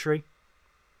Undiscovered Country.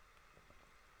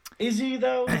 Is he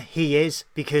though? He is,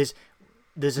 because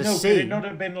there's a scene.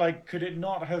 Could it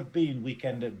not have been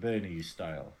Weekend at Bernie's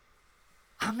style?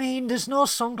 I mean, there's no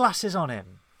sunglasses on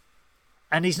him,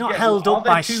 and he's not held up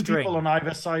by string. Are there two people on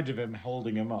either side of him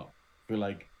holding him up? We're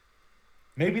like,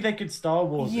 maybe they could Star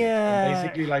Wars it and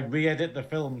basically like re-edit the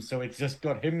film so it's just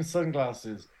got him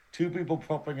sunglasses two people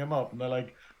propping him up, and they're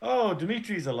like, "Oh,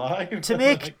 Dimitri's alive." To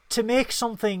Like, make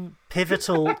something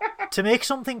pivotal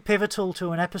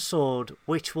to an episode,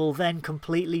 which will then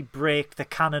completely break the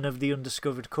canon of the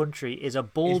undiscovered country, is a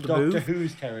bold move. Doctor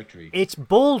Who's territory. It's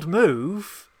bold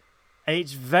move.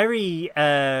 It's very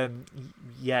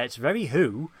it's very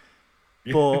Who,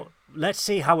 but let's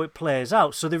see how it plays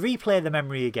out. So they replay the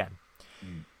memory again.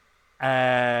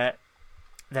 They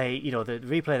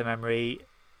replay the memory.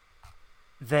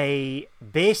 They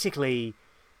basically,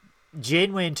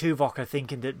 Janeway and Tuvok are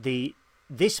thinking that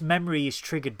this memory is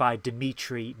triggered by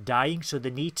Dimitri dying, so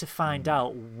they need to find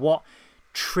out what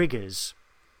triggers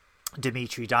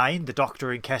Dimitri dying. The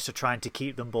Doctor and Kes are trying to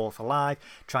keep them both alive,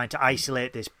 trying to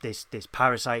isolate this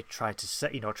parasite, trying to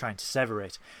sever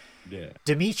it. Yeah.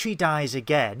 Dimitri dies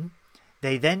again.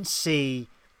 They then see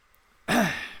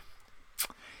the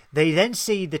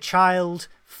child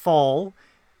fall,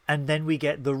 and then we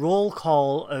get the roll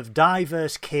call of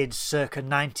diverse kids circa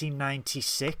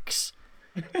 1996,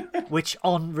 which,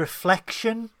 on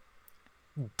reflection,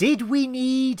 did we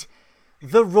need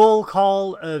the roll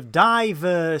call of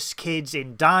diverse kids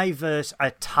in diverse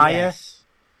attire? Yes,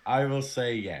 I will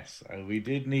say yes. We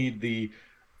did need the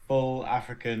full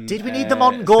African. Did we need the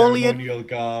Mongolian? Ceremonial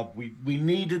garb. We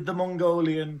needed the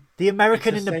Mongolian. The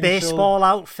American in the baseball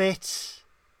outfit.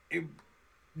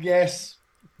 Yes.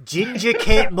 Ginger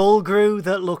Kate Mulgrew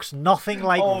that looks nothing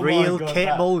like real Kate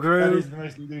Mulgrew. That is the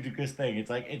most ludicrous thing. It's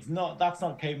like, that's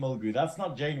not Kate Mulgrew. That's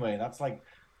not Janeway. That's like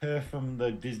her from the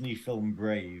Disney film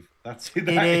Brave. That's who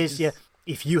that is. Yeah.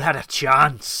 If you had a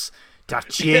chance to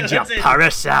change your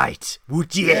parasite,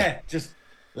 would you? Yeah, just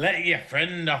let your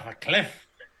friend off a cliff.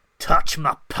 Touch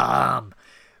my palm.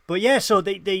 But yeah, so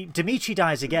Dimitri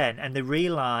dies again, and they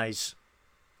realise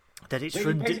that it's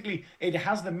from... Basically, it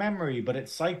has the memory, but it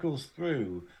cycles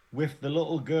through with the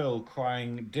little girl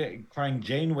crying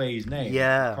Janeway's name.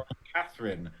 Yeah. Crying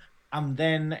Catherine. And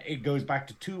then it goes back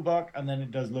to Tuvok, and then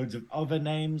it does loads of other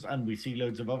names, and we see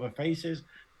loads of other faces.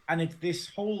 And it's this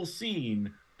whole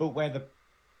scene, but where the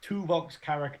Tuvok's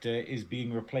character is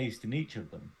being replaced in each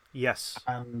of them. Yes.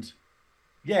 And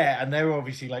yeah, and they're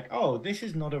obviously like, oh, this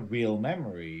is not a real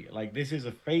memory. Like, this is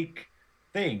a fake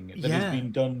thing that has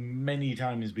been done many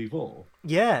times before.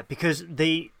 Yeah, because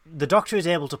the Doctor is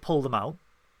able to pull them out,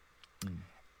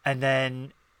 and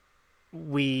then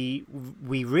we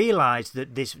realise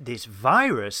that this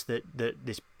virus, that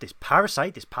this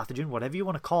parasite, this pathogen, whatever you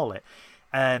want to call it,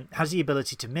 has the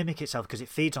ability to mimic itself because it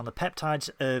feeds on the peptides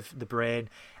of the brain,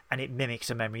 and it mimics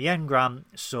a memory engram,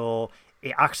 so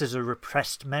it acts as a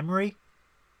repressed memory.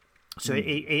 So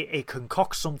it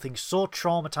concocts something so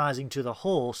traumatizing to the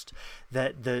host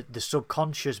that the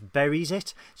subconscious buries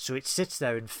it, so it sits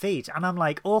there and feeds. And I'm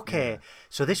like, okay,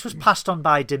 so this was passed on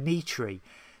by Dimitri.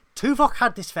 Tuvok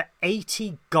had this for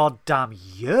 80 goddamn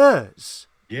years.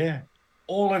 Yeah.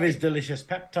 All of his delicious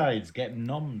peptides get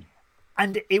numbed.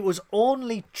 And it was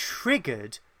only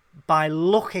triggered by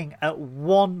looking at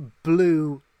one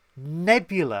blue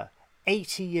nebula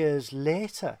 80 years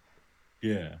later.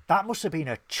 Yeah. That must have been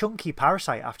a chunky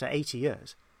parasite after 80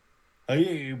 years. Oh,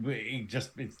 yeah,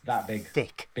 it's that big.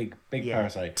 Thick. Big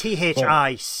parasite.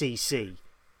 THICC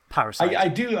parasite. I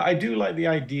do like the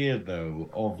idea, though,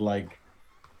 of like,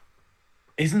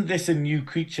 isn't this a new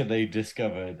creature they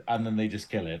discovered and then they just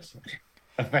kill it?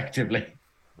 Effectively.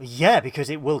 Yeah, because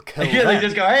it will kill them. They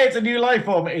just go, hey, it's a new life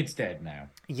form. It's dead now.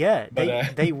 Yeah,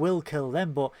 they will kill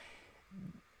them, but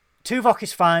Tuvok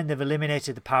is fine. They've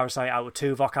eliminated the parasite out of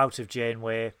Tuvok, out of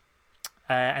Janeway.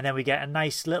 And then we get a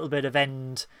nice little bit of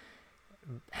end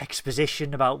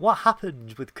exposition about what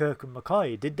happened with Kirk and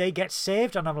McCoy. Did they get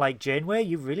saved? And I'm like, Janeway,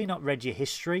 you've really not read your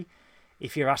history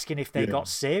if you're asking if they got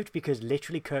saved, because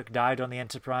literally Kirk died on the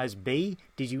Enterprise B.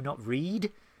 Did you not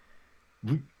read?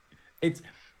 It's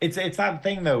that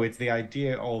thing, though. It's the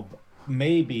idea of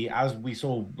maybe, as we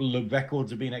saw, the records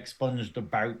have been expunged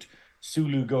about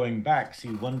Sulu going back, so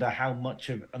you wonder how much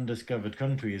of Undiscovered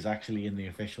Country is actually in the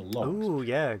official logs. Oh,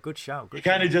 yeah, good shout. You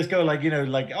kind of just go like,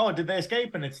 oh, did they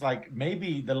escape? And it's like,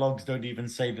 maybe the logs don't even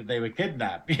say that they were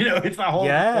kidnapped. It's that whole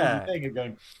crazy thing of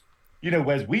going,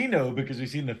 whereas we know because we've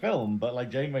seen the film, but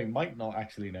like Janeway might not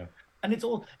actually know. And it's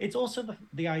also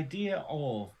the idea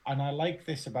of, and I like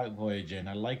this about Voyager, and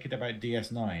I like it about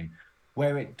DS9,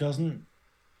 where it doesn't.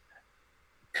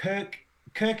 Kirk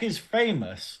is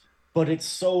famous, but it's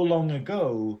so long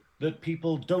ago that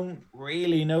people don't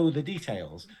really know the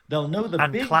details. They'll know the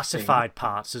big classified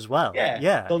parts as well.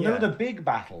 Yeah. They'll know the big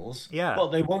battles. Yeah.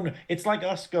 But they won't. It's like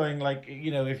us going like,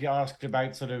 if you asked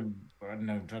about sort of, I don't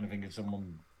know, I'm trying to think of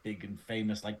someone big and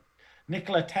famous like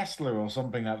Nikola Tesla or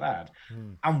something like that.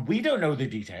 And we don't know the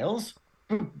details,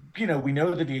 you know, we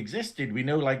know that he existed. We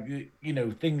know, like, you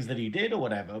know, things that he did or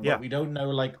whatever, but Yeah. we don't know,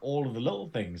 like, all of the little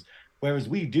things. Whereas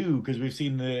we do, because we've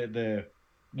seen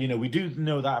you know, we do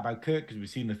know that about Kirk because we've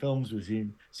seen the films,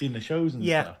 we've seen the shows and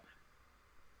Yeah. stuff.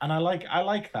 And I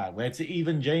like that, where it's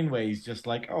even Janeway's just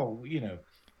like, oh, you know.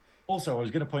 Also, I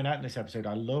was going to point out in this episode,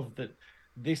 I love that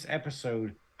this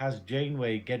episode has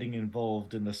Janeway getting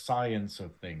involved in the science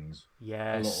of things a little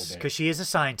Yes, bit. because she is a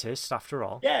scientist after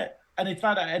all. Yeah, and it's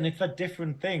that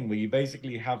different thing where you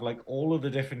basically have like all of the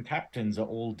different captains are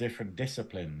all different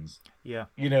disciplines. Yeah.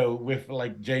 You know, with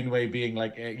like Janeway being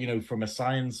like you know, from a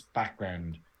science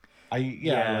background. I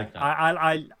Yeah. like that.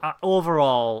 I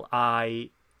overall,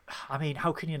 I mean,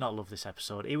 how can you not love this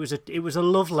episode? It was a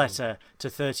love letter to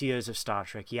 30 years of Star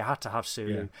Trek. You had to have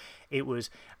Sulu. Yeah. It was,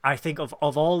 I think, of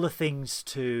all the things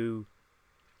to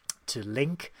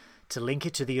link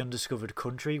it to the Undiscovered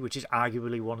Country, which is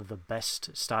arguably one of the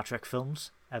best Star Trek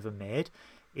films ever made,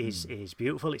 is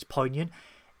beautiful. It's poignant.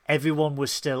 Everyone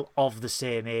was still of the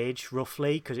same age,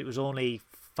 roughly, because it was only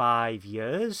 5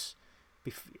 years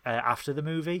after the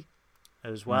movie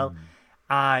as well.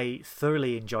 I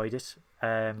thoroughly enjoyed it.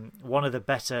 One of the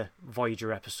better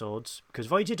Voyager episodes, because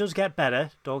Voyager does get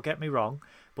better, don't get me wrong,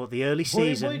 but the early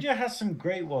season, Voyager has some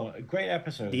great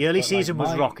episodes. the early but, season like,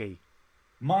 was rocky.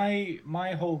 My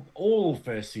whole all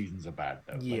first seasons are bad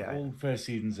though. Yeah. Like, all first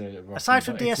seasons are rocky, Aside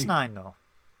from but it's DS9 though.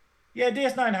 yeah,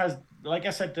 DS9 has, like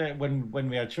I said when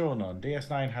we had Sean on,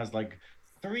 DS9 has like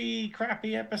 3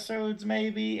 crappy episodes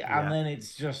maybe, and Yeah. then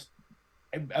it's just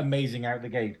amazing out the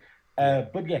gate.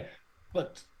 But yeah,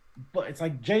 but it's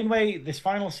like Janeway. This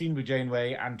final scene with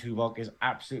Janeway and Tuvok is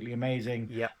absolutely amazing.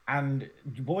 Yeah. And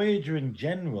Voyager in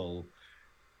general,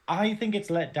 I think it's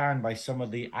let down by some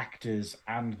of the actors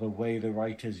and the way the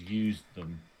writers used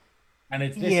them. And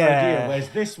it's this idea, whereas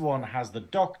this one has the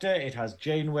Doctor, it has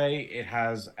Janeway, it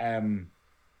has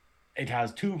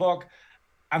Tuvok,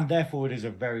 and therefore it is a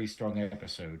very strong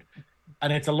episode.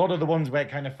 And it's a lot of the ones where it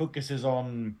kind of focuses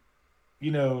on,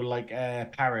 you know, like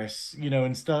Paris, you know,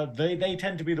 and stuff. They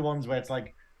tend to be the ones where it's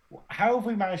like, how have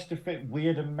we managed to fit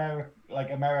weird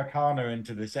Americana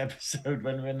into this episode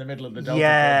when we're in the middle of the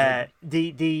Delta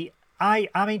Project?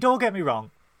 I mean, don't get me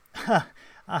wrong.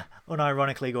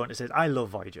 Unironically going to say, I love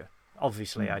Voyager.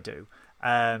 Obviously, I do.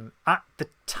 At the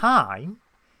time,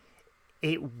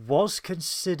 it was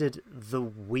considered the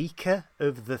weaker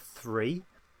of the 3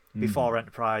 before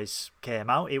Enterprise came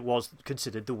out. It was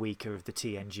considered the weaker of the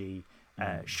TNG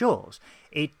shows.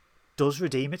 It does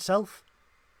redeem itself.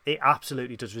 It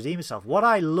absolutely does redeem itself. What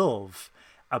I love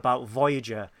about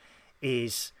Voyager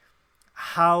is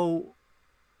how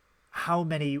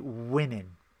many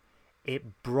women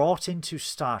it brought into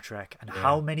Star Trek and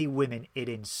how many women it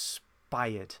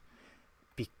inspired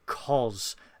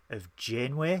because of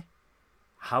Janeway,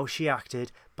 how she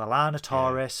acted, B'Elanna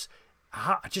Torres,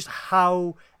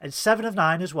 and Seven of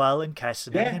Nine as well, and Kess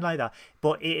and everything like that.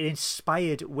 But it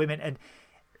inspired women, and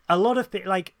a lot of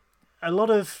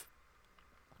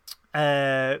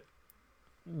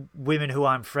women who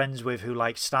I'm friends with who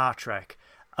like Star Trek,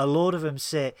 a lot of them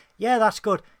say, "Yeah, that's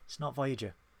good. It's not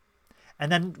Voyager."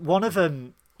 And then one of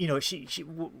them, you know, she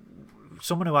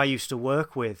someone who I used to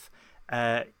work with,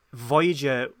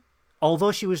 Voyager,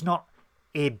 although she was not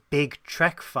a big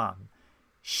Trek fan,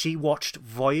 she watched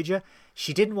Voyager.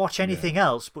 She didn't watch anything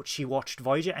else, but she watched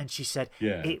Voyager, and she said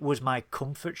it was my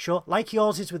comfort show, like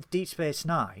yours is with Deep Space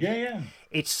Nine. Yeah.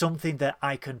 It's something that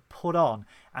I can put on,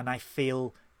 and I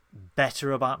feel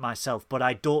better about myself, but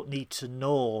I don't need to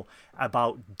know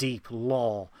about deep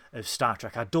lore of Star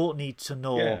Trek. I don't need to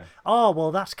know, oh,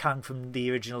 well, that's Kang from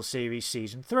the original series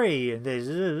season 3, and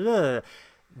there's...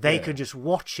 They can just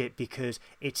watch it because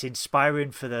it's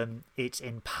inspiring for them, it's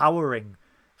empowering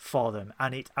for them,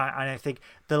 and I think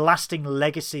the lasting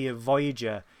legacy of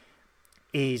Voyager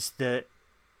is that,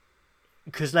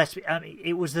 because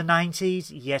it was the 90s,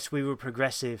 yes, we were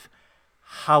progressive,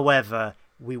 however,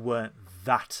 we weren't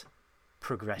that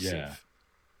progressive.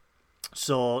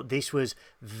 So this was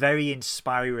very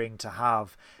inspiring to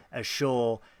have a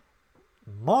show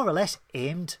more or less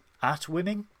aimed at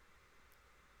women.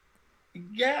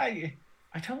 Yeah,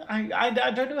 I don't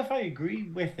know if I agree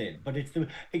with it, but I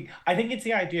think it's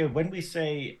the idea when we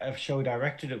say a show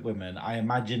directed at women, I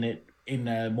imagine it in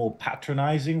a more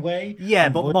patronizing way. Yeah,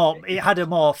 but it had a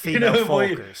more female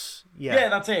focus. Yeah,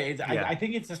 that's it. I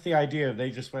think it's just the idea of they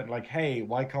just went like, hey,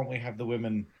 why can't we have the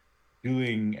women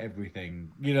doing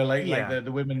everything? You know, like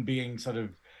the women being sort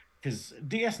of, because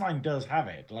DS9 does have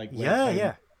it. Like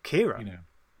Kira. You know,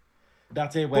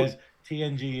 that's it. Whereas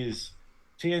TNG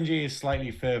is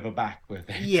slightly further back with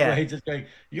it. Yeah. Where it's just going,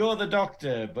 you're the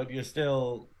Doctor, but you're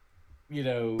still,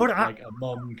 But like a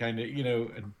mum kind of,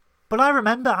 and But I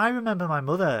remember my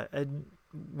mother, and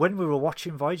when we were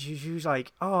watching Voyager, she was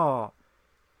like, "Oh,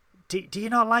 do you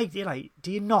not like?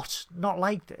 Do you not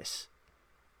like this?"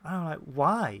 And I'm like,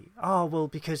 "Why?" "Oh, well,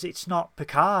 because it's not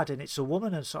Picard and it's a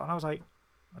woman and so." And I was like,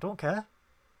 "I don't care."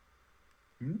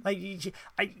 Like,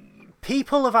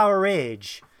 people of our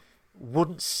age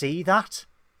wouldn't see that.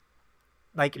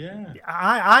 Like, yeah.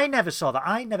 I never saw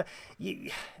that.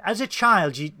 As a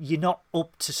child, you're not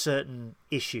up to certain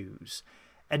issues.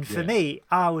 And for me,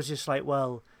 I was just like,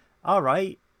 well, all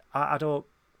right, I don't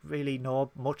really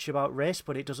know much about race,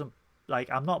 but it doesn't, like,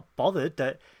 I'm not bothered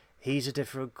that he's a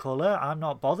different colour. I'm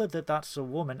not bothered that that's a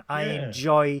woman. I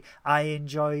enjoy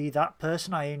that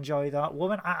person. I enjoy that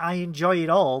woman. I enjoy it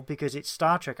all because it's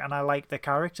Star Trek and I like the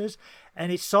characters.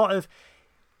 And it's sort of...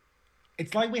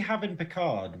 It's like we have in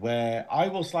Picard, where I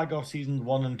will slag off season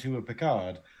 1 and 2 of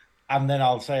Picard, and then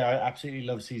I'll say I absolutely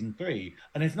love season 3.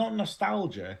 And it's not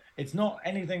nostalgia. It's not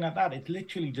anything like that. It's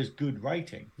literally just good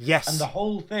writing. Yes. And the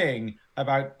whole thing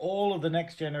about all of the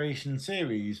Next Generation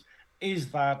series is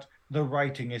that the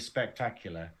writing is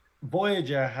spectacular.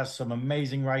 Voyager has some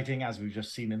amazing writing, as we've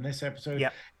just seen in this episode.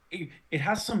 Yep. It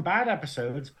has some bad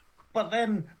episodes, but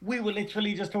then we were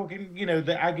literally just talking,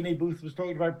 the Agony Booth was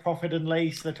talking about Prophet and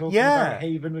Lace. They're talking about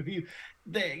Haven with You.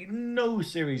 No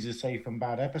series is safe from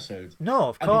bad episodes. No,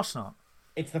 of course not.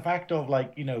 It's the fact of,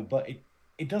 like, but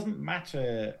it doesn't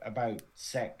matter about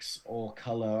sex or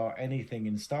color or anything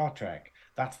in Star Trek.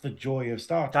 That's the joy of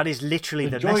Star Trek. That is literally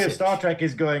the joy message. of Star Trek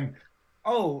is going,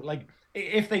 oh, like,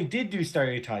 if they did do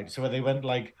stereotypes where they went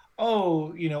like,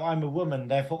 oh, I'm a woman,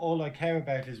 therefore all I care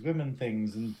about is women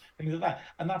things and things like that.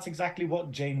 And that's exactly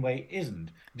what Janeway isn't.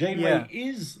 Janeway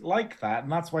is like that,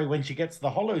 and that's why when she gets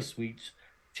the holosuite,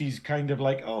 she's kind of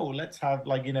like, oh, let's have,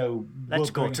 like,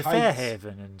 let's go to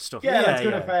Fairhaven and stuff. Yeah, let's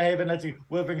go to Fairhaven, let's do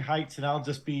Wuthering Heights, and I'll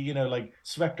just be, like,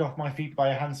 swept off my feet by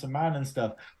a handsome man and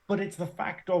stuff. But it's the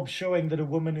fact of showing that a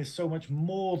woman is so much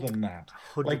more than that.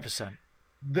 100%.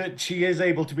 That she is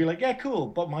able to be like, yeah, cool,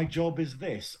 but my job is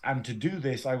this, and to do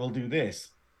this, I will do this,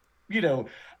 and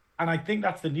I think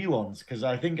that's the nuance, because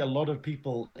I think a lot of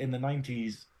people in the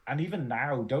 90s, and even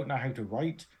now, don't know how to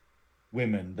write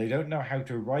women. They don't know how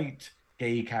to write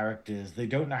gay characters. They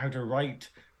don't know how to write,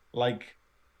 like,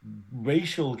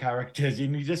 racial characters,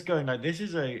 and you're just going like, this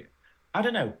is I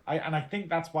don't know. I think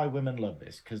that's why women love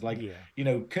this, because, like,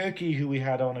 Kirky, who we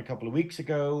had on a couple of weeks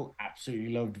ago,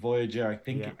 absolutely loved Voyager. I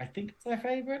think it's their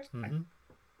favorite. Mm-hmm.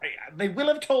 They will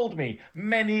have told me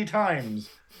many times,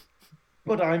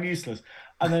 but I'm useless.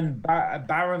 And then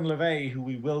Baron LeVay, who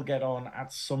we will get on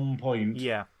at some point.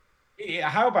 Yeah.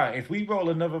 How about if we roll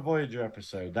another Voyager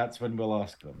episode? That's when we'll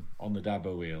ask them on the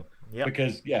Dabo wheel. Yeah.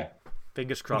 Because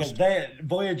fingers crossed. Because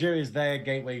Voyager is their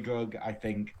gateway drug, I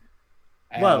think.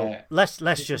 Well, let's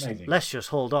just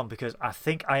hold on, because I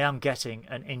think I am getting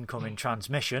an incoming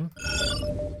transmission.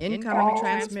 Incoming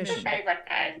transmission.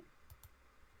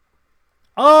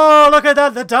 Oh, look at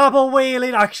that! The double wheel,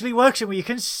 it actually works, and you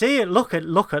can see it. Look at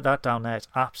that down there. It's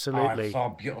absolutely it's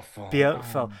so beautiful.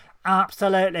 Beautiful.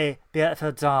 Absolutely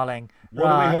beautiful, darling. What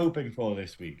are we hoping for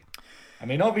this week? I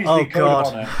mean, obviously,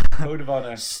 Code of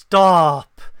Honor.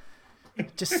 Stop.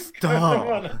 Just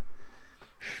stop.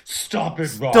 Stop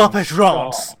it, Ron. Stop it,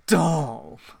 Ron.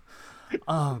 Stop.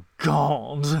 Oh,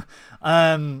 God.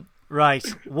 Right.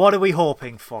 What are we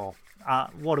hoping for?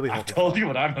 What are we hoping for? I told you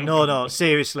what I'm hoping for. No,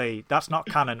 seriously. That's not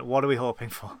canon. What are we hoping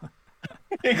for?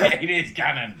 It is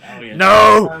canon. Oh, yeah.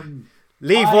 No!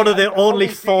 Leave one of the only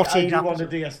 14 episodes. I do want a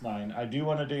DS9. I do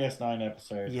want a DS9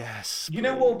 episode. Yes. You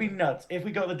know what would be nuts? If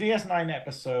we got the DS9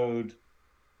 episode...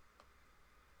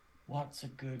 What's a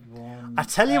good one? I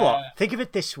tell you what. Think of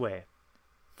it this way.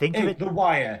 Think of it... The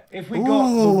Wire. If we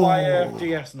got The Wire of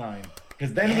DS9.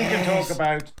 Because then we can talk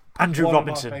about Andrew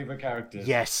Robinson. Of our favourite characters.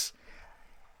 Yes.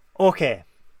 Okay.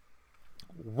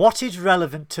 What is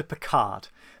relevant to Picard?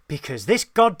 Because this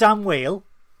goddamn wheel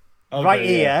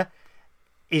here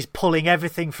is pulling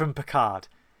everything from Picard.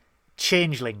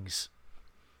 Changelings.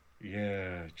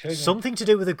 Yeah. Something to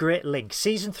do with a Great Link.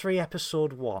 Season 3,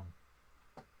 Episode 1.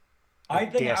 I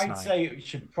think DS9. I'd say it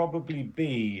should probably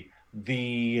be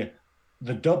the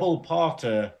double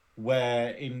parter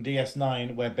where in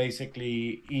DS9 where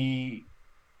basically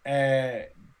Enobran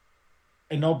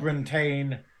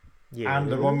Tain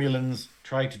and the Romulans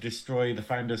try to destroy the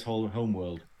Founder's whole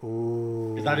homeworld.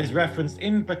 Because that is referenced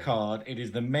in Picard. It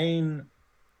is the main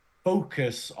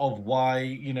focus of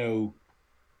why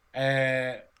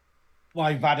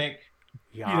Vadic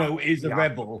is a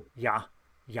rebel. Yeah.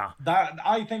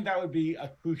 I think that would be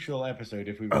a crucial episode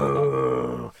if we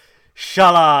were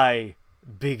Shall I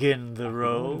begin the It's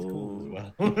roll. cool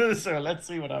as well. So let's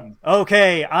see what happens.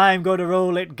 Okay, I'm going to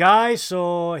roll it, guys.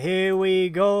 So here we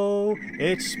go.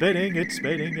 It's spinning, it's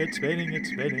spinning, it's spinning, it's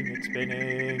spinning, it's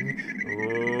spinning.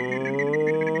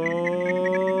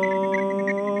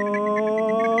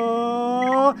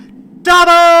 Oh,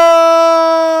 double!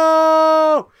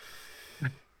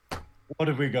 What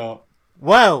have we got?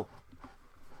 Well,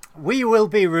 we will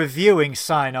be reviewing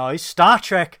Synoiz, Star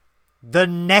Trek The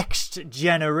Next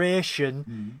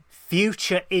Generation,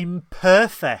 Future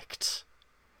Imperfect.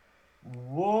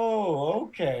 Whoa,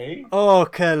 okay.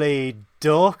 Okely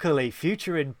dokely,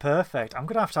 Future Imperfect. I'm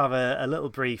going to have a little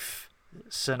brief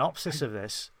synopsis of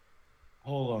this.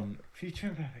 Hold on. Future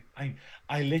Imperfect.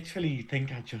 I literally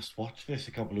think I just watched this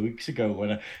a couple of weeks ago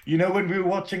when when we were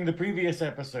watching the previous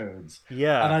episodes.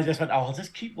 Yeah. And I just went, I'll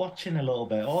just keep watching a little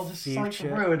bit. I'll just cycle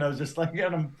through, and I was just like, yeah,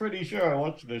 I'm pretty sure I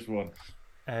watched this one.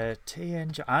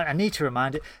 TNG. I need to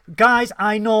remind it. Guys,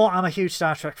 I know I'm a huge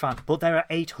Star Trek fan, but there are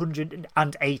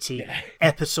 880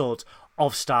 episodes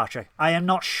of Star Trek. I am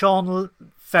not Sean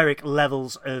Ferrick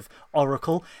levels of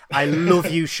Oracle. I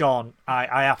love you, Sean.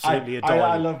 I absolutely adore you.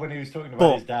 I love when he was talking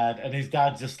about his dad, and his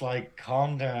dad's just like,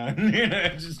 calm down.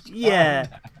 Just calm down.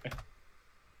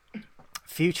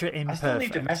 Future Imperfect. I still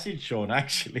need to message Sean,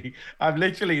 actually. I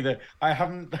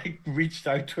haven't reached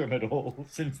out to him at all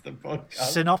since the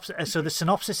podcast. So the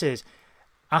synopsis is,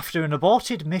 after an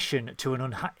aborted mission to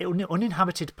an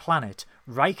uninhabited planet,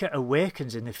 Riker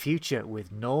awakens in the future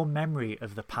with no memory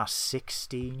of the past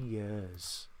 16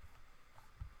 years.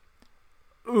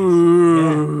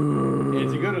 Ooh. Yeah,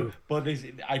 it's a good one. But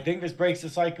I think this breaks the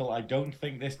cycle. I don't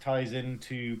think this ties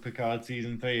into Picard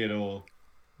season 3 at all.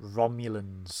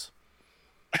 Romulans.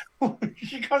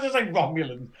 You can't just say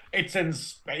Romulans. It's in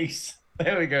space.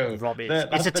 There we go.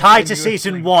 It's a tie to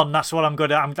season 1. That's what I'm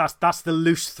gonna. That's the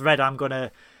loose thread I'm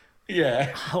gonna.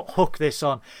 Hook this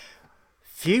on.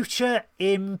 Future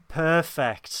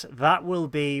Imperfect. That will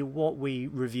be what we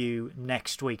review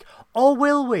next week. Or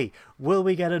will we? Will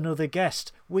we get another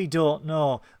guest? We don't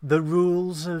know. The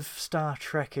rules of Star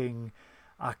Trekking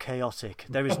are chaotic.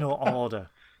 There is no order.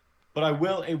 But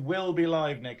it will be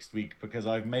live next week because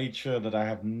I've made sure that I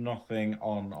have nothing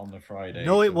on the Friday.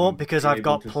 No, it won't because I've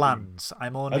got plans.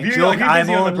 I'm only joking. Okay,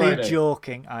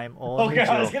 I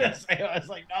was gonna say, I was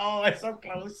like, no, it's so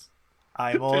close.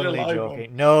 I'm only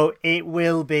joking. No, it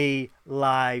will be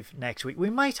live next week. We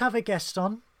might have a guest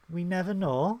on. We never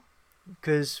know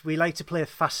because we like to play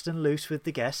fast and loose with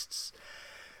the guests.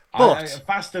 But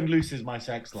fast and loose is my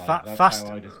sex life. That's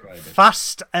how I describe it.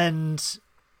 Fast and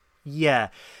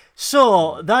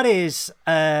So that is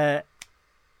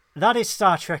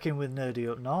Star Trekking with Nerdy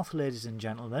Up North, ladies and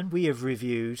gentlemen. We have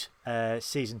reviewed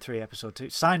season 3, episode 2.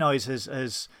 Synoiz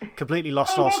has completely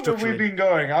lost all structure. How long have we been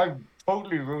going? I've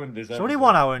totally ruined this. It's only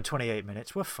 1 hour and 28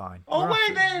 minutes. We're fine.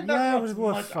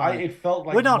 We're fine. It felt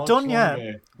like we're not done longer.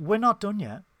 yet. We're not done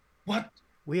yet. What?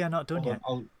 We are not done yet.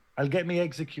 I'll get me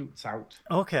executes out.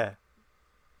 Okay.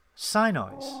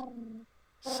 Synoiz.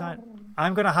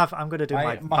 I'm gonna do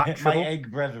my back triple. My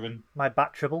egg brethren. My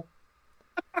back triple.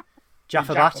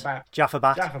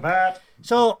 Jaffabat.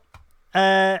 So,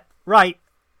 right.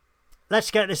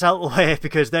 Let's get this out of the way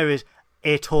because there is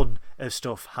a ton of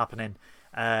stuff happening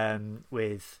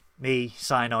with me,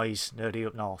 Synoiz, Nerdy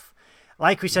Up North.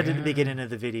 Like we said at the beginning of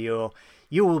the video,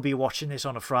 you will be watching this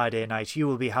on a Friday night. You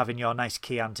will be having your nice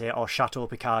Chianti or Chateau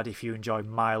Picard if you enjoy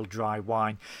mild, dry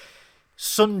wine.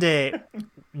 Sunday,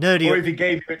 Nerdy Or if he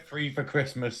gave it free for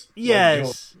Christmas.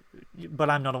 Yes, but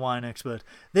I'm not a wine expert.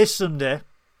 This Sunday,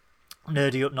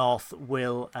 Nerdy Up North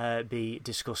will be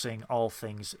discussing all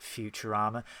things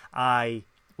Futurama. I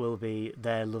will be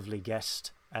their lovely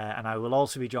guest, and I will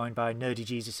also be joined by Nerdy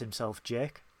Jesus himself,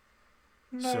 Jake.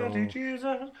 Nerdy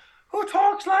Jesus, who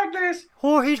talks like this?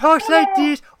 Oh, he talks like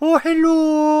this. Oh,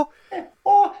 hello.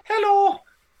 Oh, hello.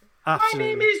 Absolutely. My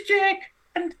name is Jake,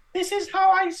 and this is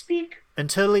how I speak.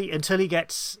 Until he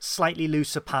gets slightly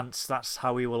looser pants, that's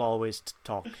how he will always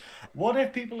talk. What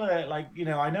if people are like,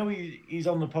 I know he's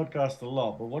on the podcast a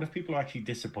lot, but what if people are actually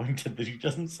disappointed that he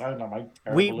doesn't sound like my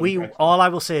terrible impression? All I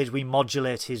will say is we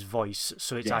modulate his voice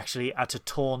so it's actually at a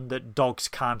tone that dogs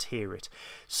can't hear it.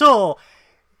 So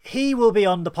he will be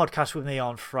on the podcast with me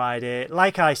on Friday.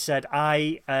 Like I said,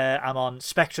 I am on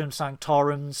Spectrum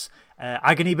Sanctorum's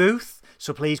Agony booth.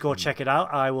 So please go check it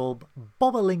out. I will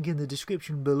bob a link in the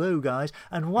description below, guys.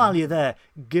 And while you're there,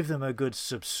 give them a good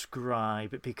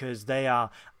subscribe because they are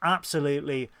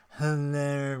absolutely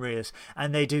hilarious.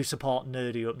 And they do support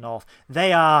Nerdy Up North.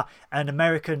 They are an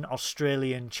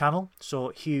American-Australian channel. So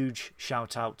huge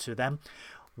shout out to them.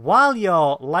 While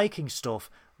you're liking stuff,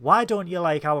 why don't you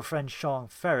like our friend Sean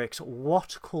Ferrick's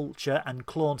What Culture and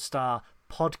Clone Star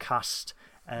podcast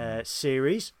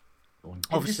series?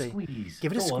 Obviously,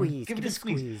 give it a squeeze. Give it a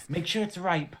squeeze. Make sure it's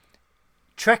ripe.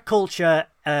 Trek Culture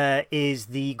is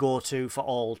the go-to for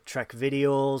all Trek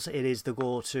videos. It is the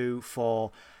go-to for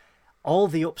all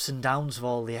the ups and downs of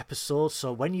all the episodes.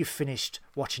 So when you've finished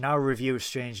watching our review of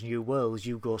Strange New Worlds,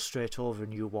 you go straight over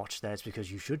and you watch theirs,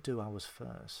 because you should do ours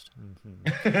first.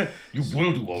 Mm-hmm. You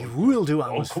will do ours. You will do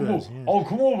ours first. Yeah. Oh,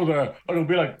 come over there. And it'll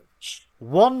be like...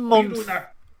 1 month...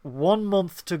 1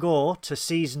 month to go to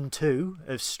season 2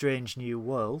 of Strange New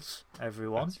Worlds,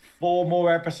 everyone. That's 4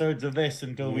 more episodes of this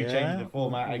until we change the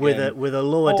format again. With a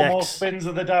lower 4 decks... more spins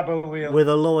of the Dabbo wheel. With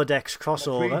a lower decks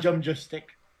crossover. Free Jumja stick.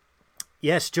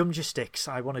 Yes, Jumja sticks.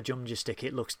 I want a Jumja stick.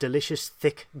 It looks delicious,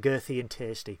 thick, girthy and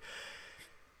tasty.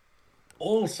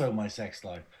 Also my sex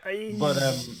life. But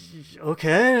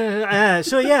Okay.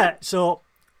 So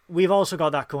we've also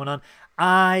got that going on.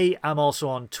 I am also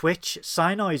on Twitch.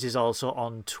 Synoiz is also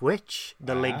on Twitch.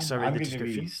 The links are in the description. I'm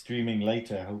going to be streaming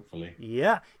later, hopefully.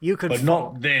 Yeah, you can. But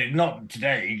not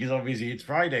today, because obviously it's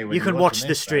Friday. You can watch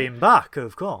the stream back,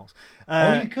 of course.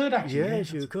 You could actually.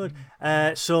 Yes, you could.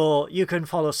 So you can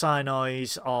follow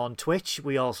Synoiz on Twitch.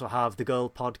 We also have the Girl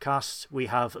Podcast. We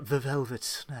have The Velvet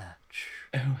Snatch.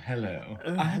 Oh, hello.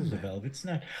 I'm the Velvet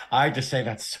Snatch. I just say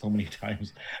that so many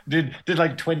times. Did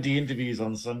like 20 interviews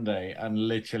on Sunday, and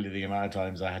literally the amount of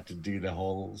times I had to do the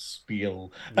whole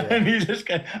spiel. Yeah.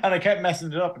 And I kept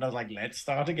messing it up, and I was like, let's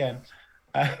start again.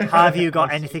 Have you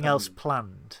got anything else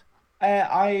planned?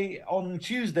 On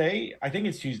Tuesday, I think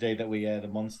it's Tuesday that we air the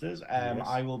Monsters. Yes.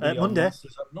 I will be Monday. on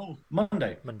Monsters Up North.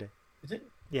 Monday. Is it?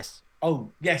 Yes.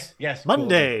 Oh, yes.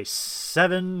 Monday, cool.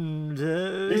 7...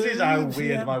 This is how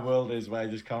weird my world is, where I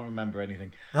just can't remember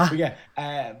anything. But yeah,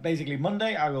 basically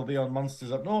Monday I will be on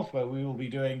Monsters Up North, where we will be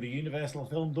doing the Universal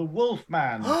film The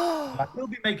Wolfman. I will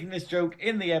be making this joke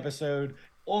in the episode,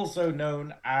 also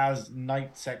known as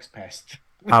Night Sex Pest.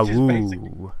 Which is basically...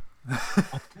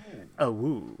 Because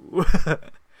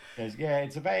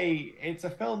it's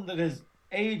a film that has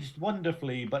aged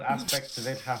wonderfully, but aspects of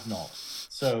it have not.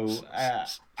 So,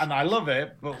 and I love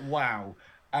it, but wow.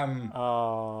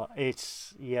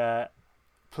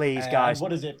 Please, guys.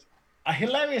 What is it?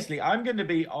 Hilariously, I'm going to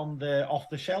be on the Off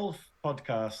the Shelf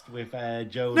podcast with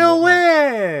Joe. No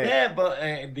way! Yeah,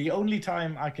 but the only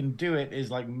time I can do it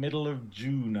is like middle of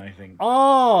June, I think.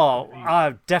 Oh,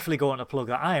 I'm definitely going to plug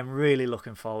that. I am really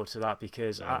looking forward to that,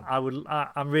 because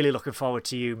I'm really looking forward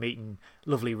to you meeting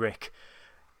lovely Rick.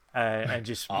 And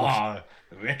just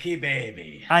Ricky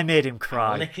baby. I made him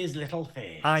cry. Lick his little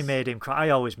face. I made him cry. I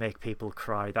always make people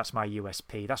cry. That's my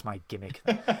USP. That's my gimmick.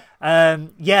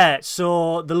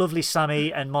 So the lovely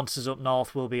Sammy and Monsters Up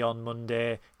North will be on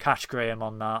Monday. Catch Graham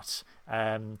on that.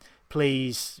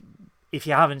 Please, if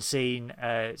you haven't seen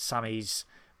Sammy's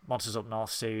Monsters Up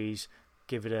North series,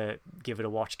 give it a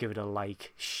watch, give it a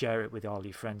like, share it with all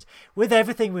your friends. With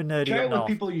everything with Nerdy Share Up it North. with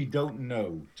people you don't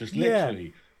know. Just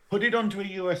literally. Put it onto a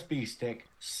USB stick,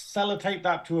 sellotape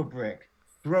that to a brick,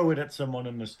 throw it at someone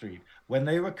in the street. When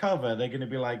they recover, they're going to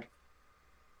be like,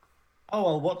 "Oh,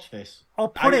 I'll watch this."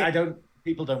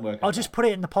 People don't work. I'll just put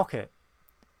it in the pocket.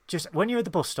 Just when you're at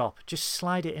the bus stop, just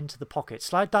slide it into the pocket.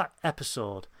 Slide that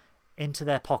episode into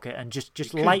their pocket, and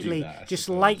just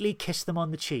lightly kiss them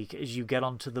on the cheek as you get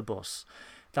onto the bus.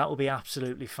 That will be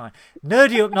absolutely fine.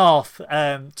 Nerdy Up North,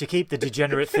 to keep the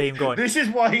degenerate theme going. This is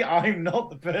why I'm not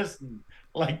the person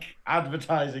like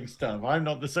advertising stuff. I'm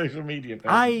not the social media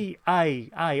person.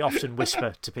 I often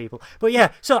whisper to people. But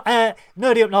yeah, so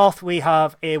Nerdy Up North, we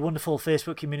have a wonderful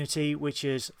Facebook community which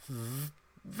is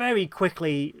very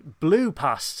quickly blew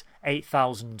past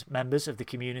 8,000 members of the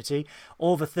community,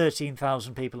 over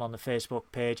 13,000 people on the Facebook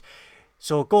page.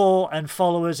 So go and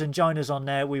follow us and join us on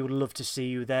there. We would love to see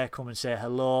you there. Come and say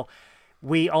hello.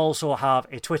 We also have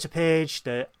a Twitter page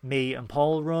that me and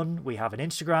Paul run. We have an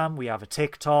Instagram. We have a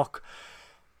TikTok.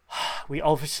 We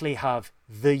obviously have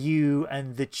the U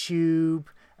and the Tube.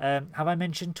 Have I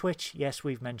mentioned Twitch? Yes,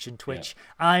 we've mentioned Twitch.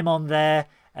 Yeah. I'm on there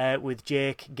with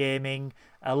Jake Gaming.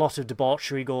 A lot of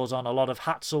debauchery goes on. A lot of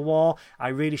hats are wore. I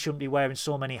really shouldn't be wearing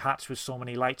so many hats with so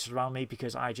many lights around me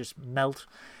because I just melt.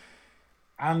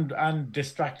 And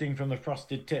distracting from the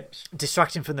frosted tips.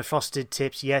 Distracting from the frosted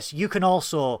tips, yes. You can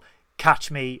also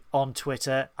catch me on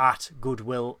Twitter at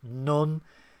Goodwill None.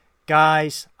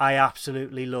 Guys, I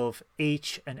absolutely love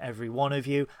each and every one of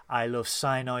you. I love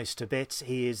Synoiz to bits.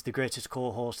 He is the greatest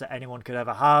co-host that anyone could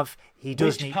ever have.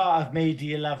 Which part of me do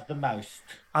you love the most?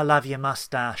 I love your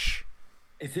mustache.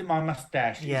 Is it my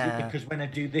mustache? Yeah. Is it because when I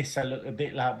do this, I look a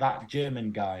bit like that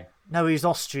German guy? No, he's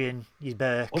Austrian. He's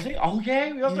Burke. Was he? Oh, yeah.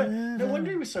 No wonder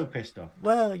he was so pissed off.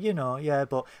 Well, yeah,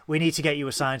 but we need to get you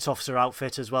a science officer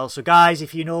outfit as well. So, guys,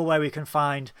 if you know where we can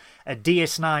find a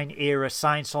DS9 era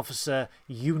science officer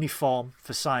uniform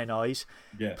for Synoiz,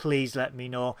 please let me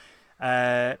know.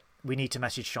 We need to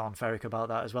message Sean Ferrick about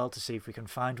that as well to see if we can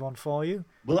find one for you.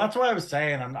 Well, that's what I was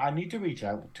saying. I need to reach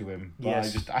out to him. But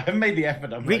Yes. I haven't made the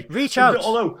effort. Reach out.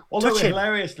 Although Touch him.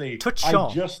 hilariously, Touch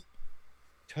Sean. I just...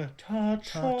 Touch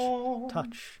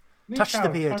the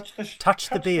beard. Touch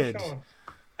the beard.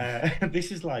 This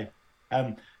is life.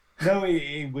 No,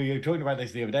 we were talking about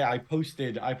this the other day. I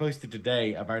posted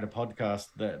today about a podcast,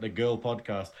 the girl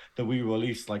podcast that we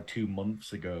released like 2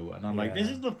 months ago, and I'm like, this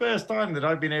is the first time that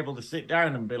I've been able to sit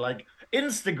down and be like,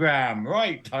 Instagram,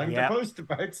 right? Time to post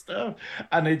about stuff,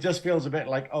 and it just feels a bit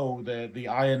like, oh, the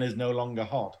iron is no longer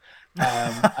hot.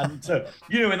 And so,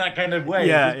 in that kind of way,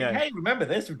 hey, remember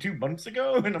this from 2 months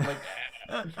ago? And I'm like,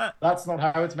 that's not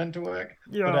how it's meant to work.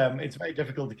 But it's very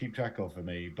difficult to keep track of for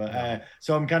me. But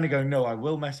so I'm kind of going, no, I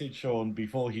will message Sean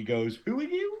before he goes, who are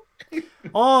you?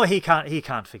 Oh, he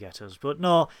can't forget us. But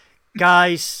no,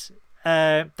 guys,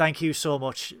 thank you so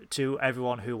much to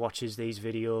everyone who watches these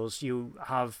videos. You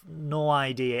have no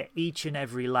idea. Each and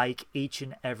every like, each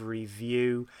and every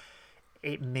view,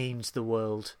 it means the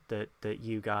world that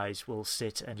you guys will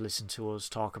sit and listen to us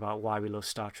talk about why we love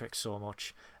Star Trek so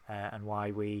much, and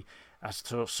why we are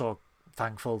so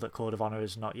thankful that Code of Honor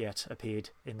has not yet appeared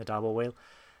in the Dabble Wheel.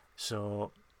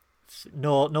 So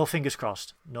no fingers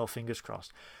crossed. No fingers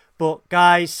crossed. But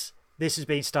guys, this has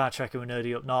been Star Trek and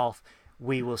Nerdy Up North.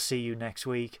 We will see you next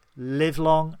week. Live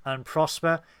long and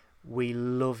prosper. We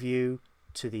love you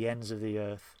to the ends of the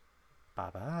earth.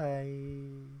 Bye-bye.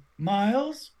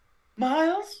 Miles?